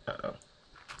 Uh-oh.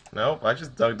 Nope, I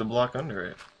just dug the block under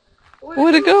it.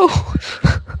 Where'd it go?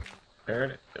 There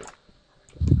it is.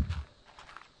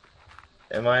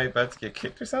 Am I about to get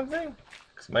kicked or something?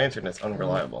 Because my internet's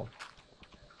unreliable.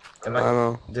 Am I I? don't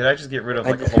know. Did I just get rid of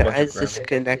like a whole bunch I of ground?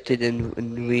 disconnected and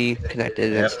reconnected,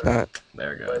 and Yep. it's not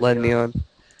There we go. letting me on.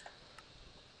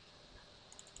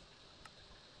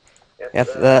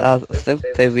 After that, I think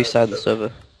they restarted the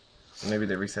server. Maybe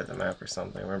they reset the map or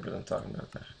something. I remember them talking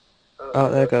about that. Oh,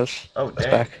 there it goes. Oh, It's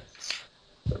dang. back.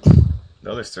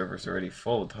 The other server's already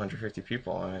full with 150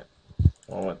 people on it.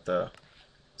 Along with the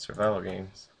survival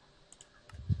games.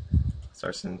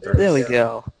 Starts in 30 There we seconds.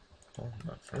 go. Oh,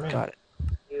 not for me. Got it.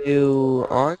 You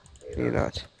on? You're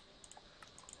not.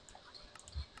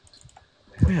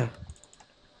 Yeah.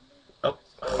 Oh,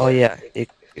 Oh yeah. It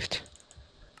griefed.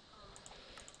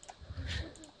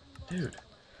 dude.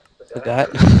 Forgot.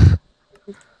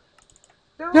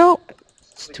 No.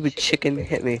 Stupid chicken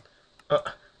hit me.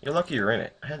 You're lucky you're in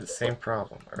it. I had the same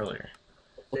problem earlier.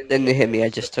 Then it hit me. I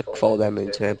just took fall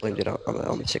damage and I blamed it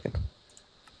on the chicken.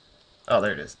 Oh,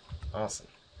 there it is. Awesome.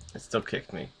 It still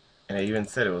kicked me. And it even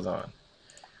said it was on.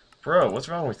 Bro, what's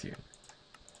wrong with you?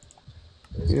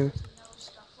 Yeah.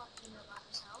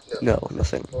 No,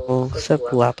 nothing. Well,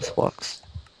 except lapis blocks.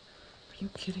 Are you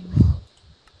kidding me?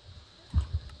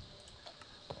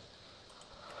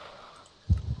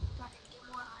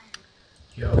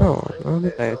 Yo, Oh,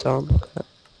 okay, Tom.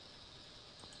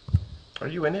 are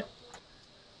you in it?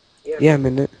 Yeah, I'm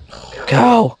in it.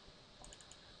 Go!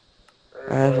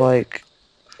 I have like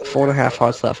 4.5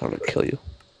 hearts left. I'm gonna kill you.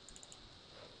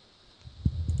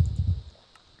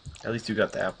 At least you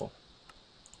got the apple.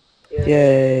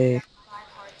 Yay! Are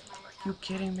you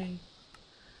kidding me?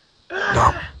 No.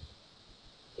 Ah!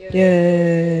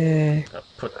 Yay!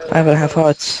 Put 5.5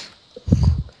 hearts.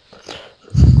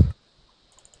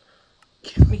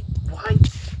 Give me what?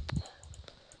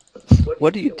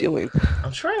 What are you doing?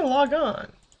 I'm trying to log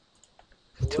on.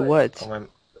 To what? Oh, my... The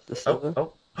oh, server?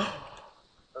 oh.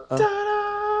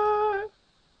 Ta-da!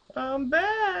 I'm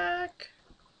back.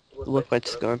 The look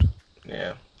light's gone.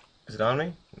 Yeah. Is it on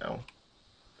me? No.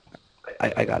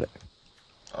 I got it.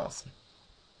 Awesome.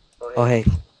 Oh hey,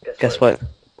 guess what?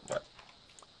 What?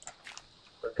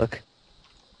 Look.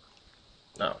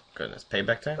 Oh, goodness.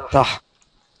 Payback time? Ah.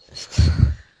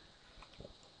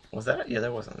 Was that it? Yeah,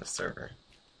 that wasn't the server.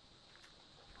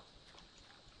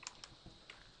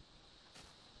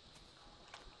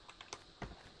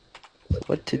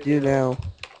 What to do now?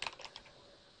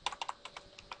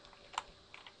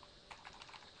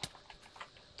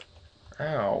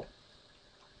 Ow.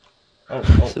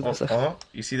 Super stuff.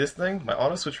 You see this thing? My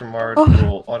auto switch from Mard Oh.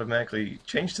 will automatically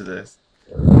change to this.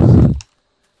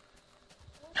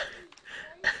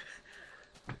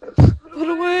 Put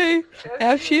away! I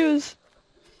have shoes!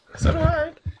 So do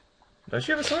I. Don't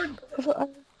you have a sword? I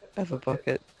have a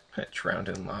bucket. Drowned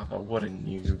in lava. What a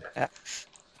noob. Axe.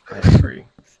 I agree.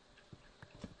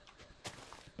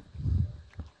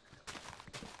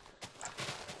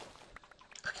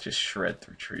 I can just shred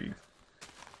through trees.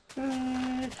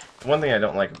 One thing I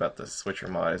don't like about the switcher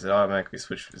mod is it automatically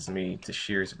switches me to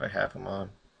shears if I have them on.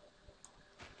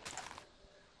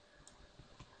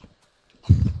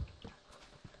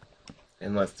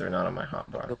 Unless they're not on my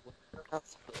hotbar.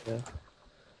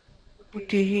 What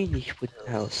do you need with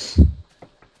the house?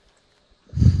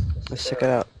 Let's check it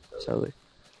out. Slowly.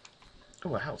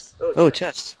 Oh, a house. Oh,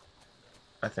 chest.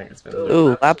 I think it's been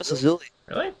Oh, lapis lazuli.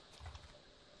 Really?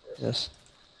 Yes.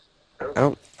 I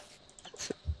don't.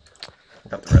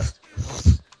 Got the rest.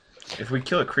 If we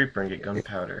kill a creeper and get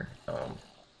gunpowder,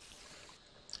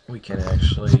 we can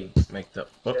actually make the...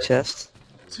 Whoops. Chest.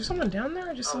 Is there someone down there?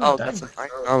 I just saw Oh, them that's dying. some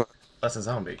iron armor. That's a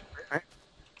zombie.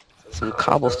 Some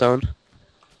cobblestone.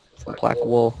 Some black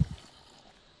wool.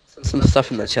 Some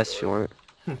stuff in the chest if you want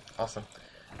it. Awesome.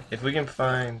 If we can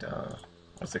find,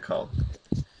 what's it called?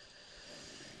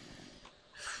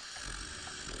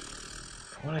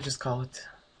 What did I just call it?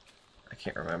 I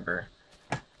can't remember.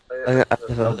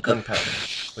 Oh, gunpowder.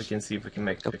 We can see if we can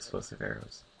make explosive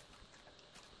arrows.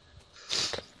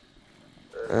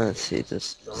 Let's see,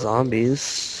 there's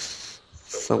zombies.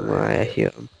 Somewhere I hear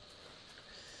them.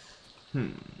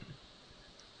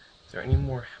 Is there any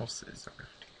more houses around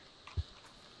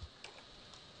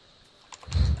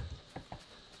here?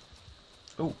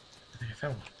 Oh, I think I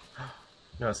found one.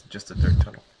 No, it's just a dirt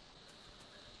tunnel.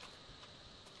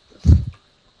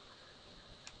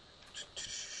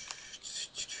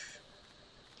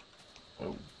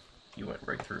 Oh, you went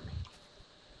right through me.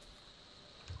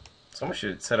 Someone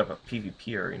should set up a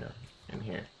PvP arena in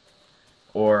here.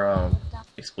 Or, a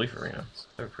spleef arena.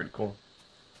 They're pretty cool.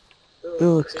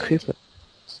 Ooh, looks creepy.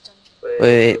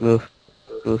 Wait, move.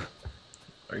 Move.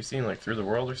 Are you seeing, like, through the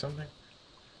world or something?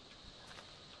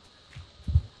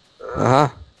 Uh-huh.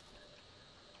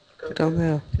 Go down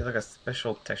there. Do you have, like, a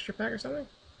special texture pack or something?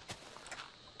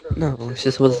 No, it's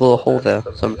just with a little hole there.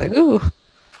 So I'm like, ooh.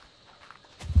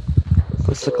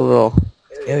 Looks like a little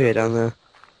area down there.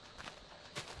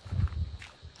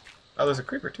 Oh, there's a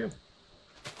creeper, too.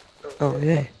 Oh,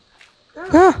 yay.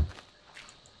 Ah!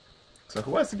 So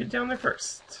who has to get down there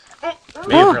first? Me,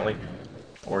 Ah! apparently.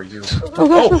 Or you. Oh,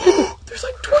 gosh, Oh! There's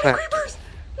like 20 creepers!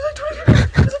 There's like 20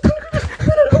 creepers! There's like 20 creepers!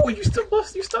 No. Oh, you still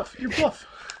bluff your stuff. You bluff.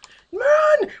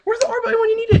 Run! Where's the R button when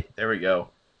you need it? There we go.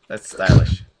 That's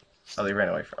stylish. Oh, they ran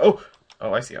away from... Oh!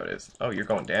 Oh, I see how it is. Oh, you're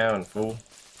going down, fool.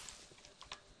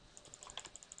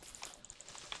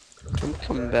 I'm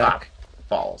coming back. Ah,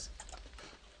 falls.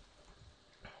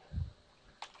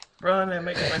 Run and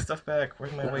make my stuff back.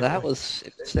 Where's my way? That was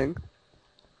interesting.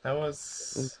 That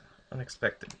was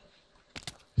unexpected.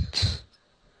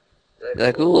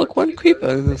 Like, oh, look, one creeper,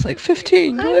 and it's like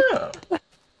 15. I Look. know.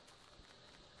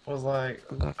 I was like,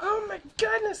 oh my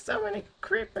goodness, so many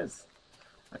creepers.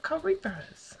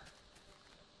 Creepers.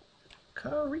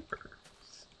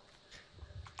 Creepers.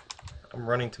 I'm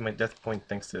running to my death point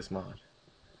thanks to this mod.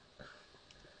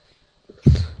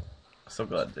 I'm so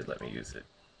glad they let me use it.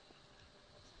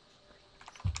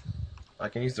 I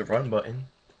can use the run button.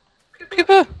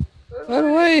 Creeper! Run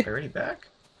away! Already back?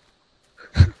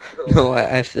 No,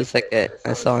 I feel like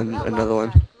I saw another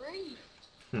one.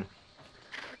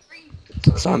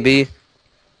 Zombie.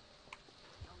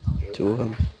 2 of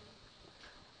them.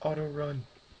 Auto run.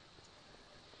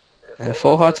 I have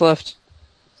 4 hearts left.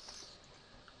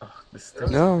 Oh, this stuff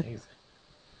is No. amazing.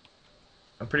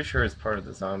 I'm pretty sure it's part of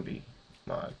the zombie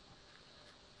mod.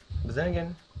 But then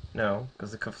again, no,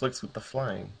 because it conflicts with the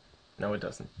flying. No, it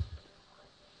doesn't.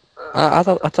 I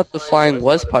thought the flying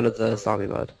was part of the zombie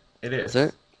mode. It is. Is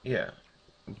it? Yeah.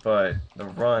 But the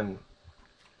run,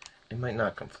 it might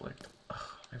not conflict. Ugh,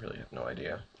 I really have no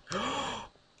idea.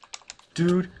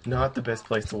 Dude, not the best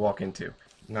place to walk into.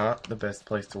 Not the best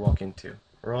place to walk into.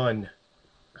 Run.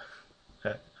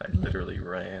 I literally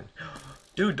ran.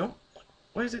 Dude, don't...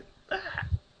 What is it? Ah.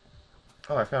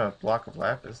 Oh, I found a block of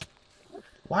lapis.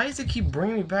 Why does it keep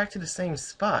bringing me back to the same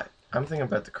spot? I'm thinking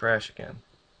about to crash again.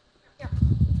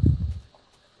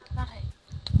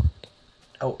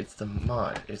 Oh, it's the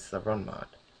mod. It's the run mod.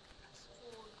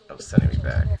 Oh, sending me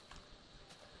back.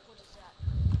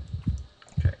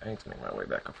 Okay, I need to make my way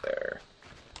back up there.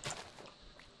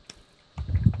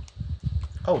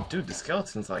 Oh, dude, the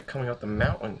skeleton's like coming up the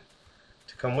mountain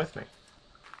to come with me.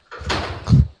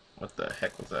 What the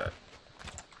heck was that?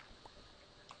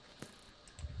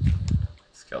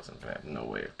 Skeleton's gonna have no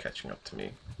way of catching up to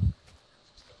me.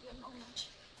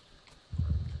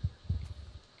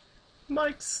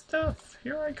 Mike's stuff!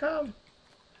 Here I come!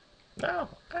 No!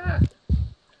 Ah!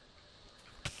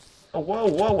 Oh,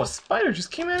 whoa, a spider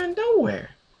just came out of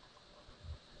nowhere!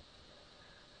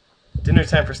 Dinner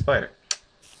time for spider.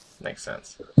 Makes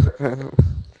sense.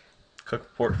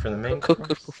 Cook pork for the main Cook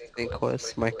course? for main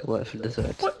course, Michael left for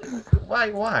dessert.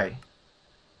 What? Why?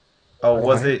 Oh,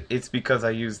 was it? It's because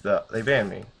I used the... They banned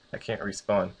me. I can't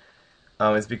respawn.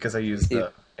 It's because I used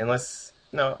the... Unless...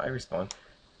 No, I respawn.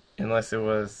 Unless it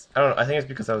was... I don't know. I think it's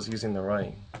because I was using the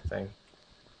running thing.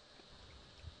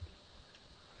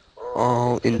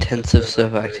 All intensive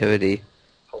server activity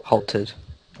halted.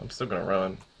 I'm still gonna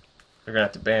run. They're gonna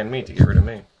have to ban me to get rid of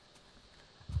me.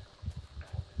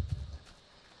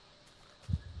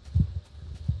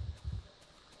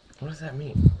 What does that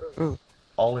mean? Oh.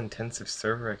 All intensive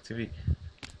server activity?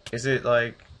 Is it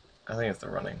like... I think it's the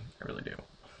running. I really do.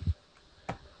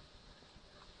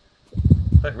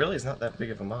 But really, it's not that big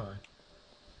of a mod.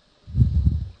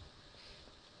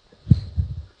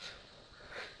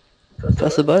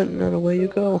 Press a button and away you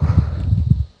go.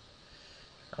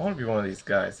 I want to be one of these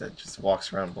guys that just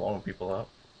walks around blowing people up.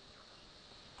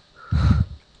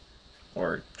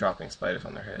 Or dropping spiders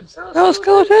on their heads. Oh,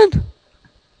 skeleton!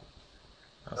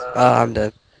 That's I'm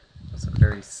dead.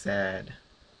 very sad.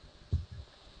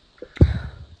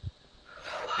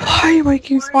 Why am I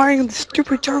keep spying in the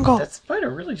stupid jungle? That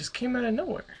spider really just came out of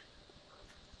nowhere.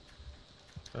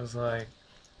 I was like...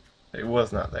 It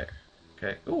was not there.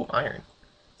 Okay. Ooh, iron.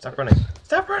 Stop running.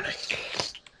 Stop running!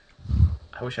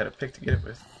 I wish I had a pick to get it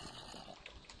with.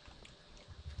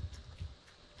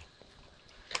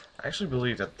 I actually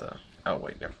believe that the... Oh,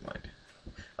 wait, never mind.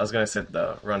 I was gonna say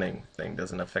the running thing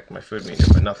doesn't affect my food meter,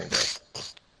 but nothing does.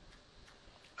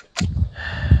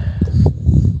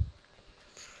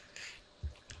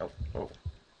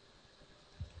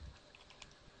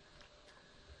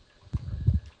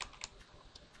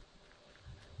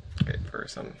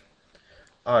 some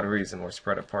odd reason, we're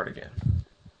spread apart again.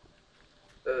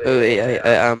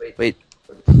 Oh, wait.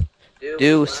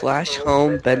 Do slash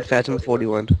home Ben Phantom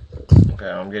 41. Okay,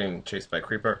 I'm getting chased by a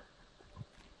creeper.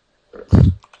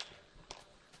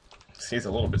 He's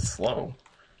a little bit slow.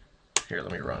 Here,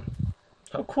 let me run.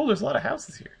 Oh, cool, there's a lot of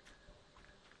houses here.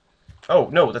 Oh,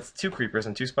 no, that's 2 creepers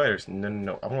and 2 spiders. No,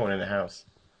 no, no, I'm going in a house.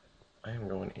 I am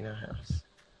going in a house.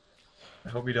 I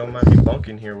hope you don't mind me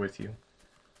bunking here with you.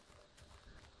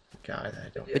 God, I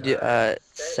don't. Could you,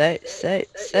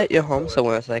 set your home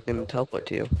somewhere so I can teleport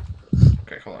to you.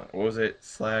 Okay, hold on. What was it?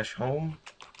 Slash home?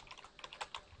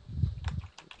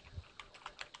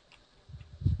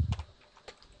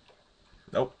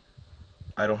 Nope.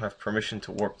 I don't have permission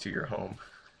to warp to your home.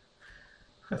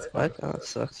 That's funny. What? Oh, that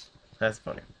sucks. That's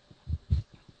funny.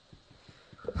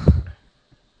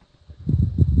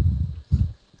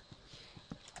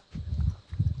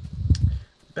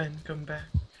 Ben, come back.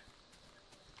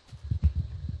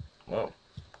 Whoa.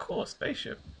 Cool, a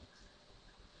spaceship.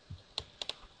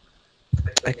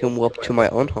 I can warp to my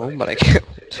own home, but I can't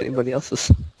warp to anybody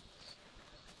else's.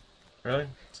 Really?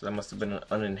 So that must have been an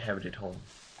uninhabited home.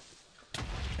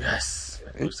 Yes!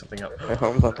 I blew something up. My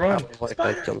home's on Run! top of like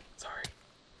Spider! a jungle. Sorry.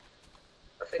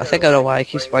 I think I know why I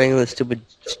keep spawning in this stupid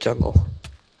jungle.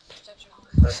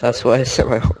 So that's why I set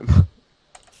my home.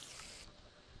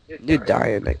 You're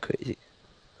dying like crazy.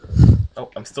 Oh,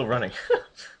 I'm still running.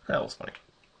 That was funny.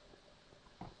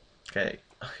 Okay.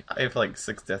 I have like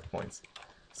 6 death points.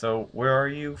 So, where are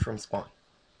you from spawn?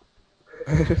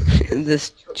 In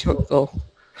this jungle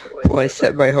where I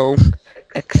set my home.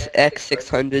 X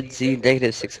 600 Z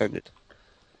negative 600.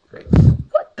 Great.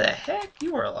 What the heck?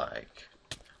 You are like...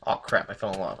 Oh crap, I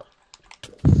fell in lava.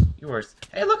 You were...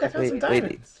 Hey look, I found some Wait.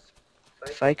 diamonds!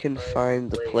 If I can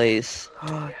find the place.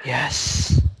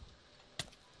 Yes!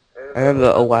 I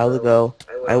remember a while ago,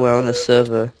 I went on a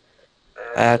server.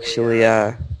 I actually,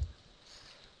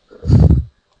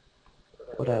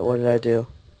 what did I do?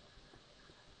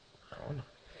 I don't know.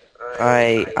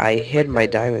 I hid my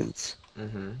diamonds.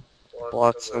 Mm-hmm.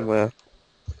 Blocked somewhere.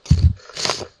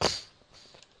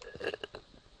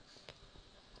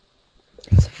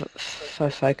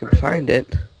 If I can find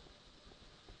it.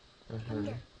 Mm-hmm.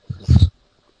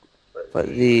 What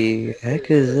the heck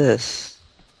is this?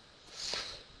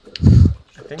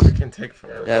 I think we can take from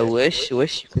it. I wish you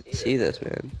could see this,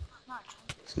 man.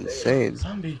 It's insane.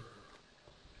 Zombie!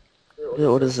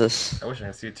 What is this? I wish I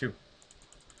could see it too.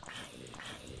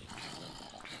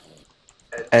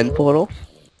 End portal?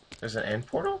 There's an end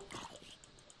portal?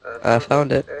 I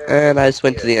found it. And I just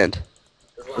went to the end.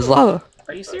 There's lava.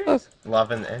 Are you serious?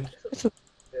 Lava in the end?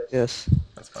 Yes.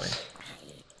 That's funny.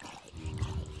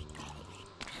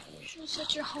 You should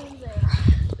set your home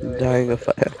there. Dying of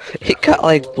fire. It got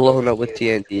like blown up with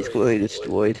TNT. It's completely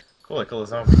destroyed. Cool, I killed a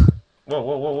zombie. Whoa,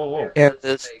 whoa, whoa, whoa, whoa. And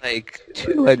there's like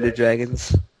 2 ender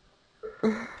dragons.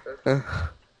 I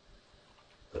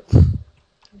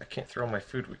can't throw my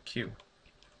food with Q.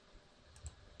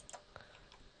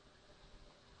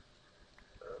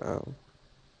 Oh.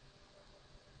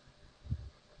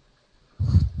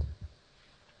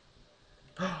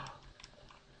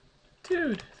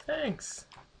 Dude, thanks.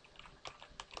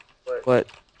 What?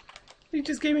 You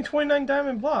just gave me 29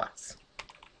 diamond blocks.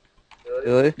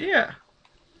 Really? Yeah.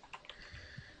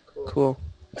 Cool.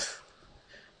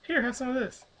 Here, have some of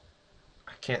this.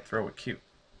 I can't throw with Q.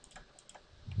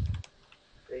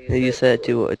 You set it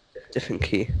to a different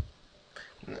key.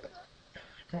 I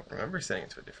don't remember setting it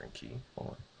to a different key.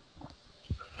 Hold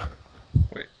on.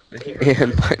 Wait, did he...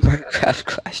 And my Minecraft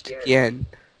crashed again.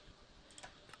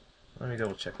 Let me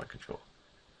double check my control.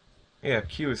 Yeah,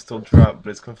 Q is still dropped, but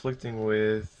it's conflicting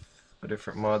with a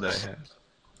different mod that I have.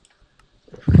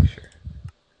 I'm pretty sure.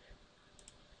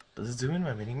 Does it zoom in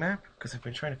my minimap? Because I've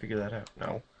been trying to figure that out.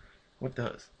 No. What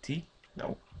does? T?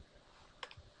 No.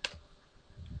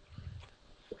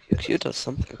 Q does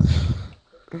something.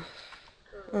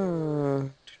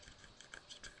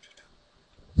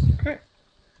 Okay.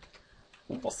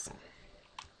 Awesome.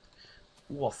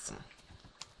 Awesome.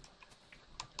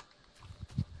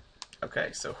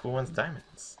 Okay, so who wants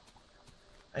diamonds?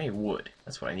 I need wood.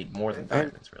 That's what I need more than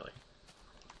diamonds, really.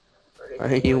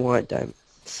 Why do you want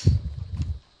diamonds?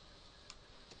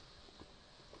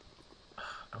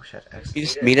 I wish I had access. You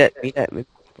just meet at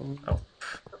Oh,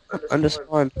 under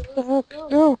spawn. What the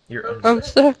heck? No, you're under, I'm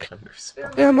stuck. under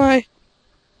spawn. Where am I?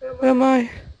 Where am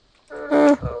I?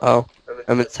 Oh,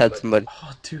 I'm inside somebody.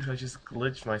 Oh, dude, I just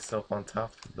glitched myself on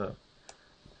top of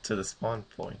the spawn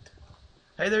point.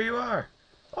 Hey, there you are.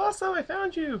 Awesome, I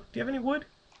found you. Do you have any wood?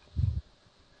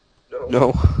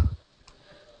 No.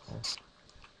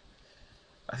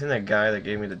 I think that guy that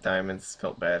gave me the diamonds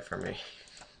felt bad for me.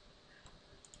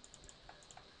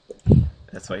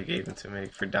 That's why he gave them to me,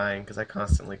 for dying, because I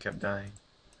constantly kept dying.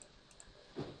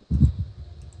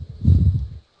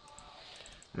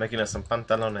 Making us some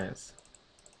pantalones.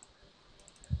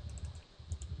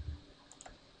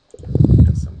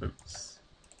 And some boots.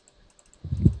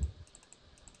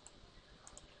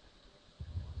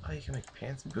 Oh, you can make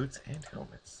pants, boots, and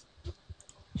helmets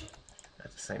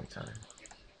at the same time.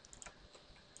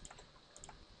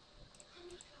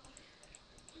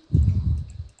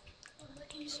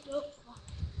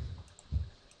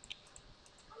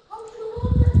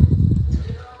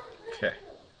 Okay.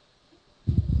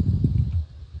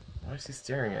 Why is he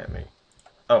staring at me?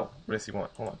 Oh, what does he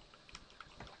want? Hold on.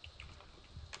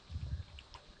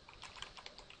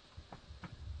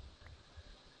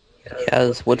 Yeah,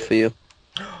 there's wood for you.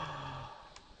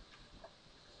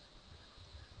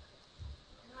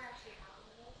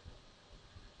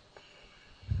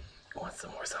 Want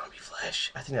some more zombie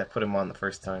flesh? I think I put him on the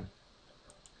first time.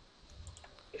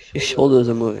 Your shoulders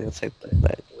are moving. It's like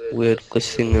that weird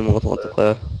glitching in with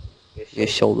multiplayer. Your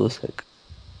shoulders, like.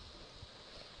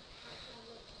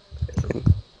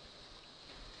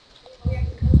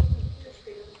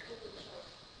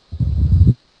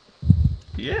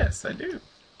 Yes, I do.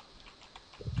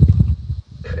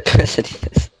 I said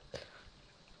yes.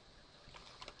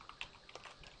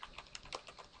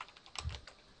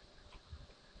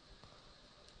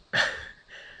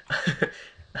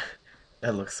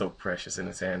 That looks so precious in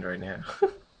his hand right now.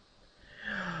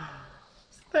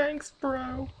 Thanks,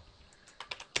 bro.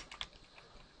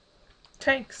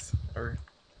 Tanks. Or,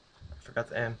 I forgot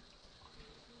the N.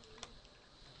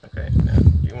 Okay, now,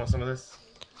 you want some of this?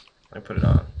 Let me put it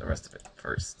on, the rest of it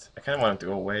first. I kind of want it to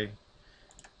go away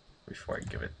before I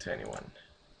give it to anyone.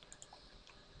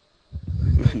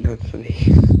 Not for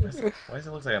me. Why does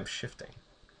it look like I'm shifting?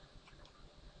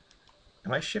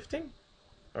 Am I shifting?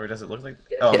 Or does it look like...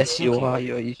 Oh, Yes, you I'm are.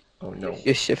 sinking. Oh, no.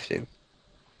 You're shifting.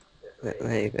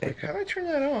 There you go. Like, how do I turn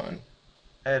that on?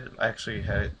 I actually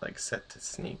had it, like, set to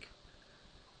sneak.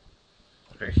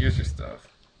 Okay, here's your stuff.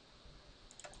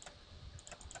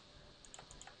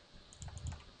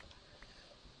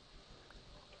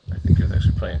 I think I was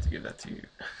actually planning to give that to you.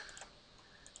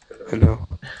 I know.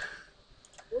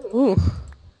 Ooh.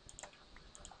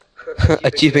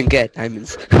 Achievement get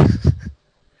diamonds.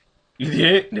 You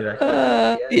did it? Did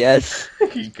I? Yes. Here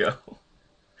you go.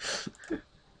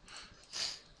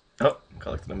 Oh,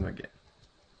 collected them again.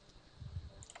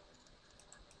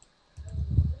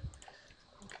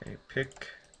 Okay, pick.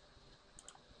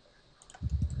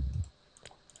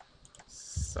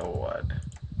 Sword.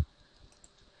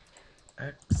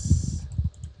 X.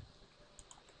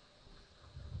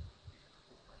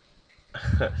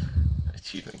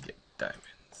 Achievement get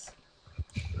diamonds.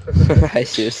 I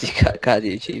seriously got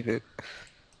the achievement.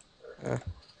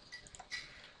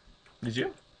 Did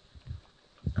you?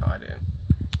 Oh, I didn't.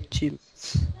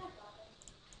 Achievements.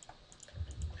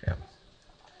 Damn.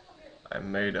 I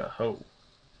made a hoe.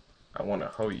 I want to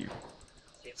hoe you.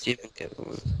 Achievement get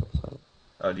one.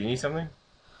 Oh, do you need something?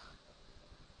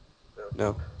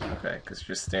 No. Okay, because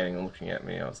you're just standing and looking at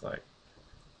me. I was like,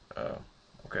 oh,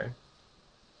 okay.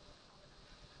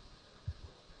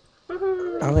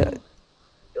 Oh,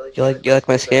 you like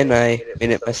my skin? I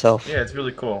made it myself. Yeah, it's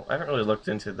really cool. I haven't really looked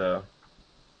into the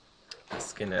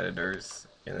skin editors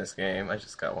in this game. I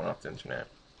just got one off the internet.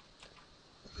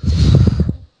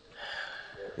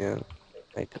 Yeah.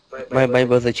 Like my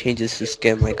brother changes his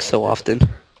skin like so often.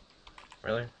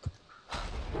 Really?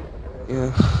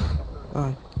 Yeah.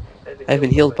 Oh, I've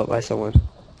been healed by someone.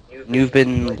 You've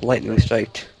been lightning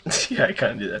striked. Yeah, I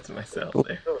kind of did that to myself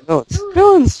there. Melons.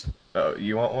 Melons! Oh,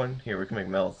 you want one? Here, we can make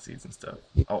melon seeds and stuff.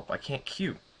 Oh, I can't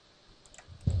queue.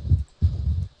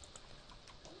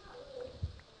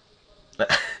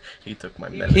 He took my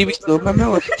melon. He stole my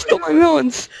melons. He stole my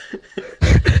melons.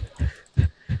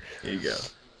 Here you go.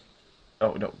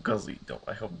 Oh no, Guzzly! Don't.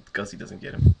 I hope Guzzly doesn't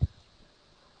get him.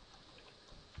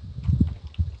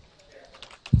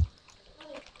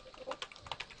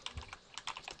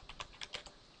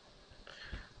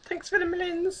 Thanks for the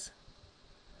melons.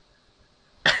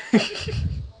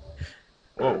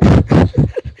 Whoa!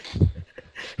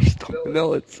 He stole my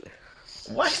melons.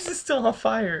 Why is this still on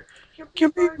fire?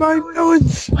 Give me my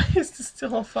melons. Why is this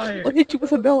still on fire? I'll hit you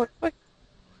with a melon. What?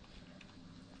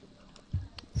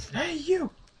 Hey,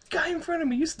 you! Guy in front of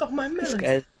me, you stole my This melons.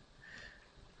 guy.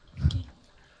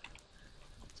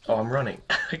 Oh, I'm running.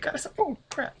 I gotta stop. Oh,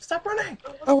 crap. Stop running!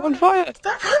 I'm on fire.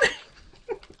 Stop running!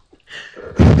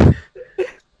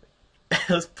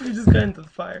 Let's put this guy into the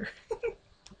fire.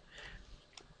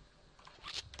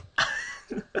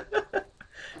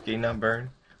 Can you not burn?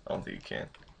 I don't think you can.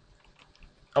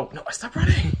 Oh, no, I stopped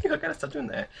running. I gotta stop doing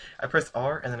that. I press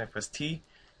R and then I press T,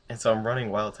 and so I'm running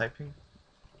while typing.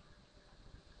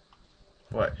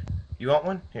 What? You want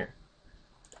one? Here.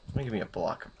 Let me give me a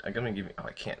block. I'm gonna give me. Oh,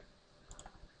 I can't.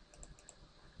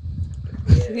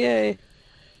 Yay.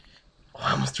 Oh,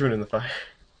 I almost threw it in the fire.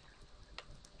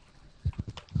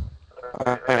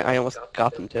 I almost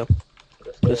got them too.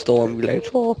 Just the one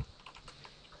relatable.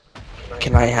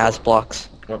 Can I has blocks?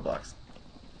 What blocks?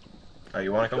 Oh,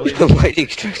 you want a couple of these? Lightning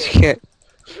strikes can't.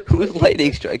 Who's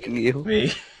lightning striking you?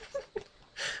 Me.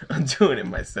 I'm doing it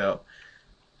myself.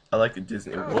 I like the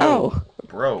Disney. Whoa, Ow.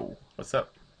 bro, what's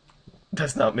up?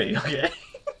 That's not me. Okay.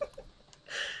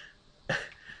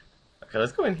 Okay,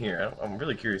 let's go in here. I'm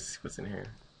really curious to see what's in here.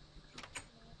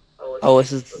 Oh,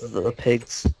 this is the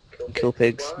pigs. Kill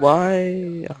pigs.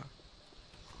 Why?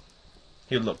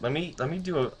 Here, look. Let me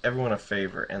do everyone a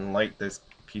favor and light this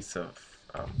piece of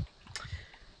I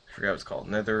forgot what it's called.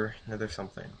 Nether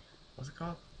something. What's it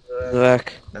called?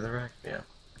 Back. Netherrack. Yeah.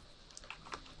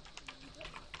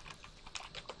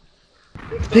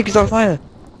 Pig is on fire.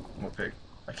 What pig?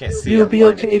 I can't see. You'll I'm be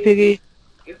blinded. okay, piggy.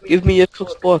 Give me your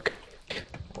cook's book.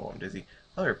 Oh, I'm dizzy.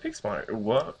 Oh, there's a pig spawner.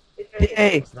 What?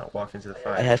 Hey, Let's not walk into the I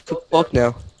fire. have cooked pork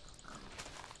now.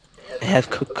 I have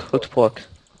cooked pork.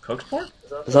 Cooked pork?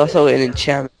 There's also an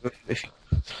enchantment.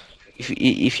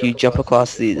 If you jump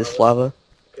across this lava,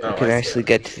 Oh, you can I see actually how-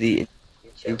 get to the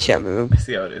enchantment room. I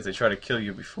see how it is. They try to kill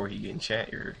you before you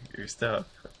enchant your stuff.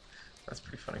 That's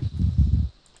pretty funny.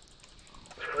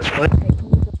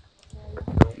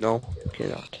 No, you're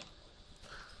not.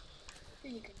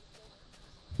 You can.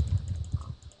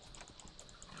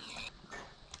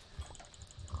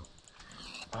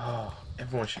 Oh,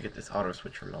 everyone should get this auto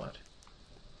switcher mod.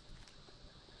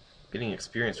 Getting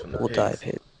experience from the We'll pigs. dive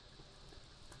in.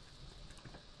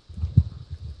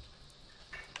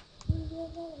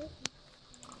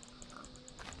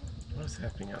 What is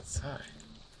happening outside?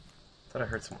 Thought I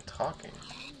heard someone talking.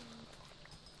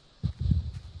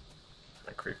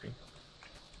 Not creepy.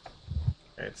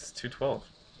 It's 2:12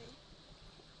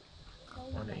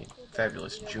 on a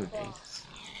fabulous June 8th,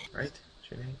 right?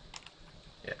 June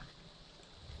 8th.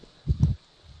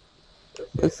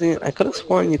 Listen, I could have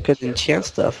sworn you could enchant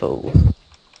stuff. Oh,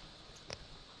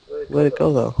 where'd it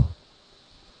go though?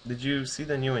 Did you see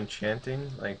the new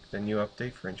enchanting? Like the new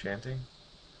update for enchanting?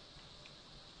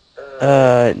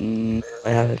 I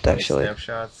haven't actually.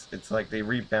 Snapshots. It's like they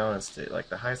rebalanced it. Like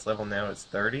the highest level now is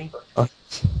 30, Oh,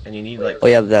 and you need like oh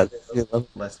yeah, that. You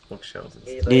less bookshelves and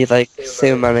stuff. need like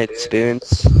same amount of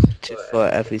experience for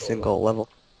every single level.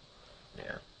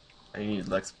 Yeah, and you need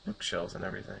less bookshelves and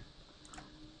everything.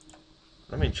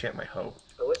 Let me enchant my hoe.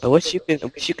 I wish you can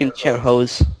enchant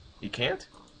hose. You can't?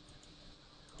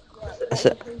 I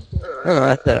said, I don't know.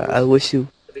 I said I wish you.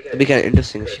 It'd be kind of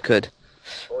interesting if you could.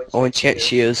 Or enchant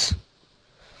shears.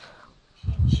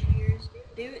 Shears.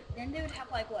 Then they would have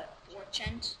like what?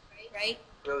 Fortunes, right?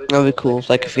 That'd be cool.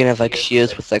 Like if you can have like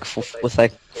shears with like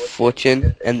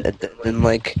fortune, and then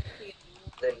like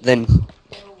then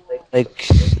like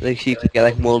you can get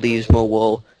like more leaves, more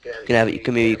wool. You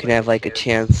can have like a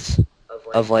chance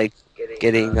of like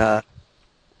getting like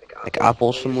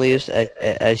apples from leaves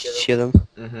as you shear them.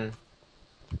 Mm-hmm.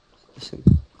 Listen.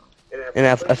 And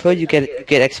I've heard you get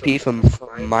XP from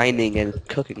mining and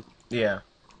cooking. Yeah.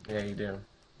 Yeah, you do.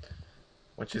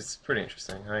 Which is pretty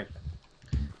interesting.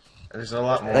 There's a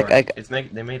lot more. Like,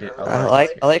 They made it a I lot like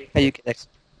easier. I like how you get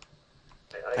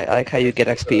I like how you get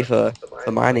XP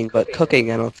for mining, but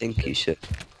cooking I don't think you should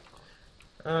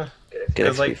get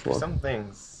Because XP like for for. some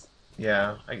things,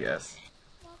 yeah, I guess.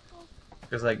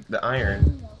 Because like the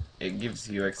iron, it gives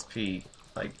you XP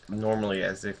like normally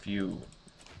as if you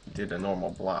did a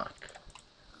normal block,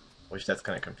 which that's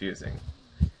kind of confusing.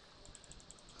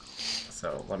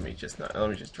 So let me just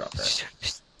drop that.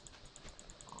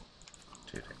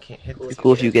 Dude, I can't hit It'd this. be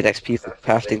cool if you get XP for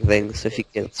crafting things. If you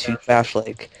get to craft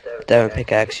like diamond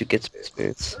pickaxe, you get some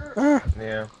experience. Ah.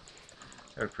 Yeah,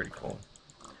 that would be pretty cool.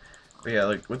 But yeah,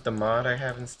 like with the mod I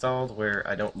have installed where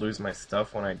I don't lose my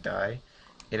stuff when I die,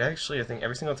 it actually, I think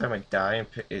every single time I die,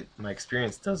 my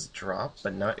experience does drop,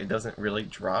 but it doesn't really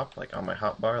drop, like on my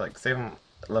hotbar. Like, say I'm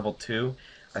level 2,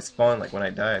 I spawn, like when I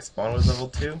die, I spawn with level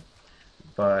 2,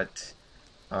 but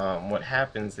what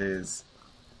happens is,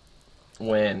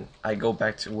 when I go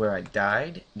back to where I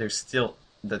died, there's still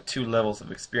the 2 levels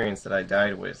of experience that I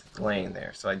died with laying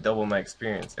there. So I double my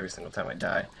experience every single time I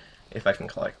die, if I can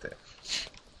collect it.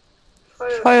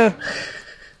 Fire!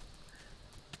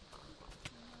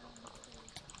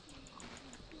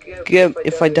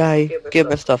 If I die, give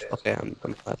my stuff. Okay, I'm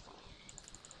fine.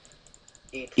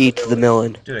 Eat the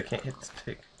melon. Dude, I can't hit this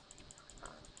pig.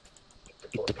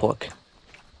 eat the pork.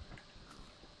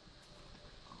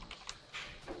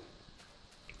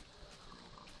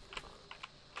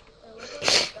 Hey, look at this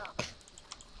stuff.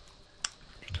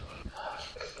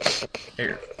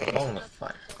 Here, fall in the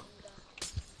fire.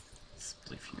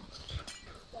 Split fuse.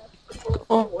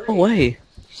 Oh, away!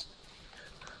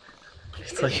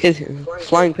 It's like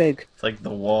Flying pig. it's like the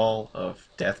wall of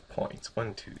death points.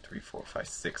 1, 2, 3, 4, 5,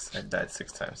 6. I died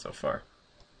 6 times so far.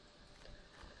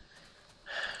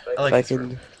 I like If I this room.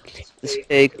 can get this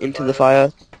pig into the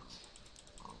fire.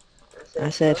 I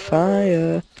said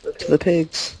fire to the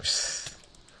pigs.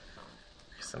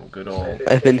 Some good old.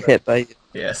 I've been hit by you.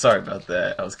 Yeah, sorry about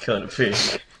that. I was killing a pig,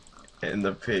 and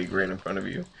the pig ran in front of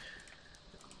you.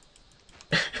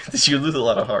 Did you lose a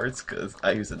lot of hearts? Because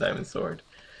I used a diamond sword.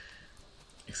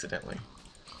 Accidentally.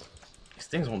 These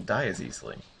things won't die as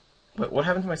easily. What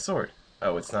happened to my sword?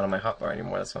 Oh, it's not on my hotbar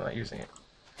anymore. That's why I'm not using it.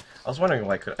 I was wondering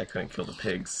why I couldn't kill the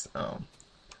pigs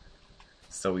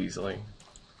so easily.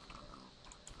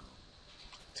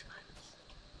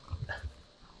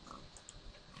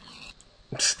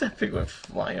 That pig went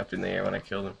flying up in the air when I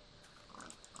killed him.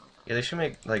 Yeah, they should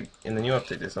make, like, in the new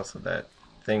update, there's also that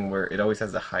thing where it always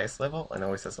has the highest level and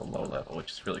always has a low level,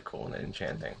 which is really cool in the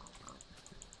enchanting.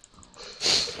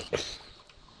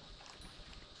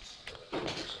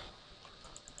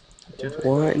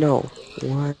 What? No.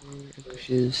 What? I'm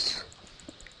confused.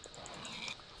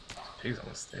 Pigs on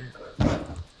the stairs.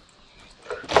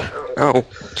 Oh.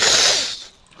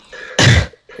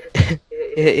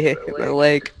 Hit my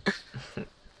leg.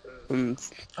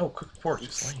 Oh, cooked pork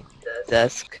just laying.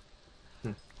 Desk.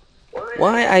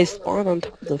 Why I spawned on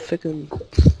top of the freaking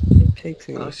pig Oh,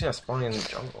 thing? see, I'm spawning in the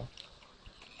jungle.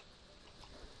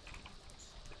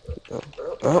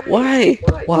 Why?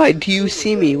 Why do you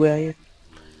see me where I am?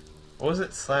 What was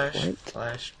it? Slash What?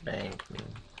 flash bang mean?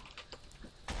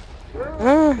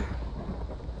 Ah.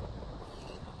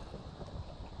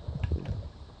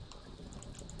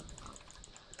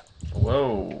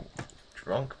 Whoa,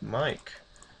 drunk Mike.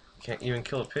 Can't even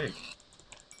kill a pig.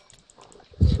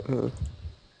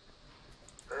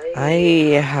 I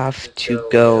have to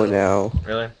go now.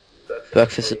 Really?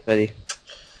 Breakfast is ready.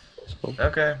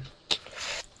 Okay.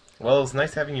 Well, it's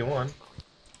nice having you on.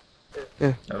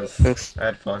 Yeah. That was. Thanks. I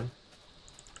had fun.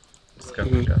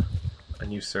 Discovered a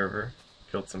new server.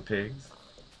 Killed some pigs.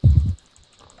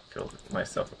 Killed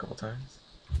myself a couple times.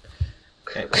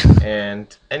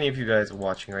 And any of you guys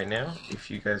watching right now,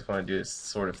 if you guys want to do this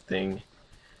sort of thing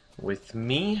with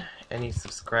me, any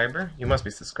subscriber, you must be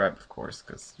subscribed, of course,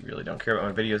 because you really don't care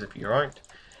about my videos if you aren't.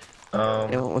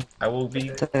 I will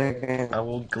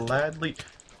gladly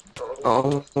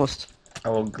Almost.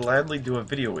 do a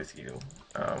video with you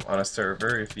on a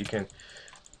server if you can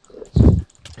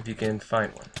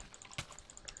find one.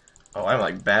 Oh, I'm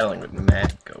like battling with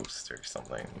Mad Ghost or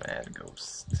something. Mad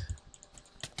Ghost.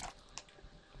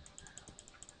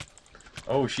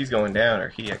 Oh, she's going down, or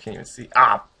he, I can't even see.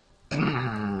 Ah!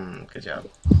 Good job.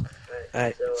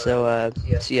 Alright, so,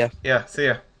 see ya. Yeah, see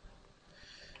ya.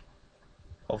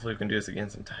 Hopefully we can do this again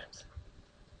sometimes.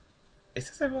 It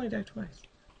says I've only died twice.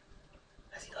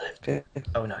 Has he left? Okay.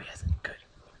 Oh, no, he hasn't. Good.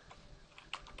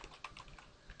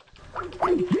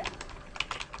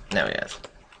 Now he has.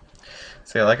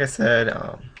 So yeah, like I said,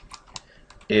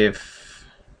 if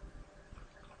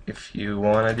you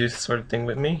want to do this sort of thing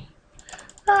with me,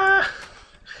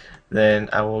 then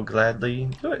I will gladly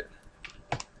do it.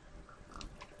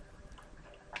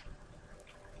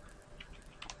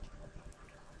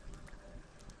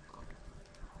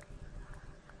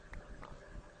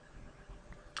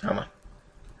 Come on.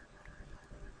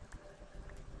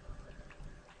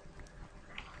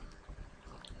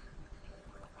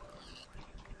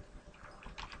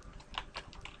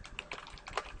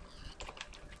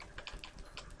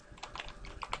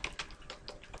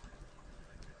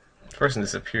 Person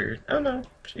disappeared. Oh no,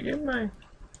 she gave my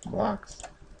blocks.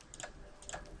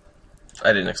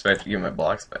 I didn't expect to give my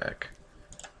blocks back.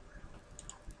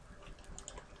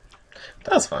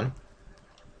 That was fun.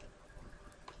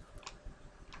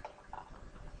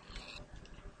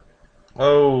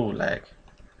 Whoa, lag.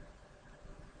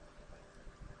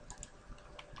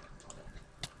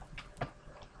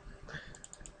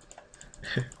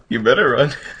 You better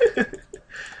run.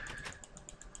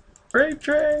 Rape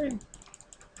train!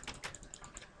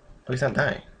 Oh, he's not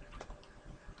dying.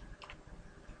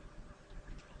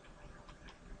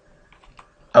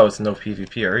 Oh, it's no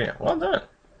PvP arena. Well done.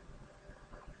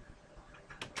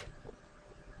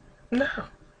 No.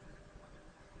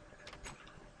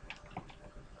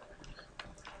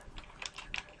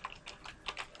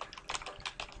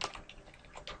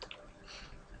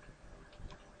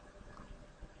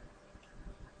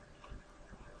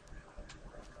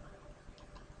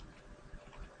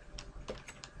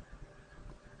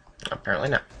 apparently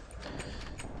not.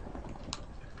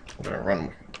 I'm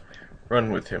gonna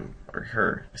run with him or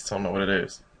her. I still don't know what it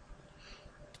is.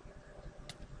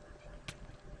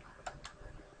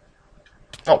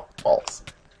 Oh, balls.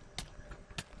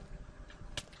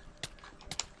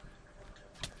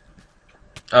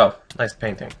 Oh, nice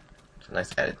painting. It's a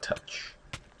nice added touch.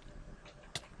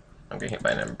 I'm getting hit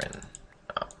by an Emberman.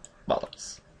 Oh,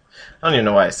 balls. I don't even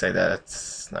know why I say that.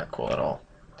 It's not cool at all.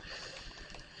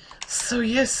 So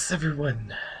yes,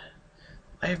 everyone.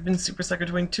 I have been Super Psycho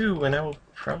 22, and I will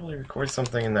probably record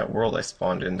something in that world I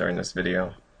spawned in during this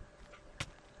video.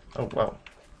 Oh, wow.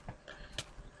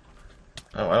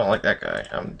 Oh, I don't like that guy.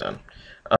 I'm done.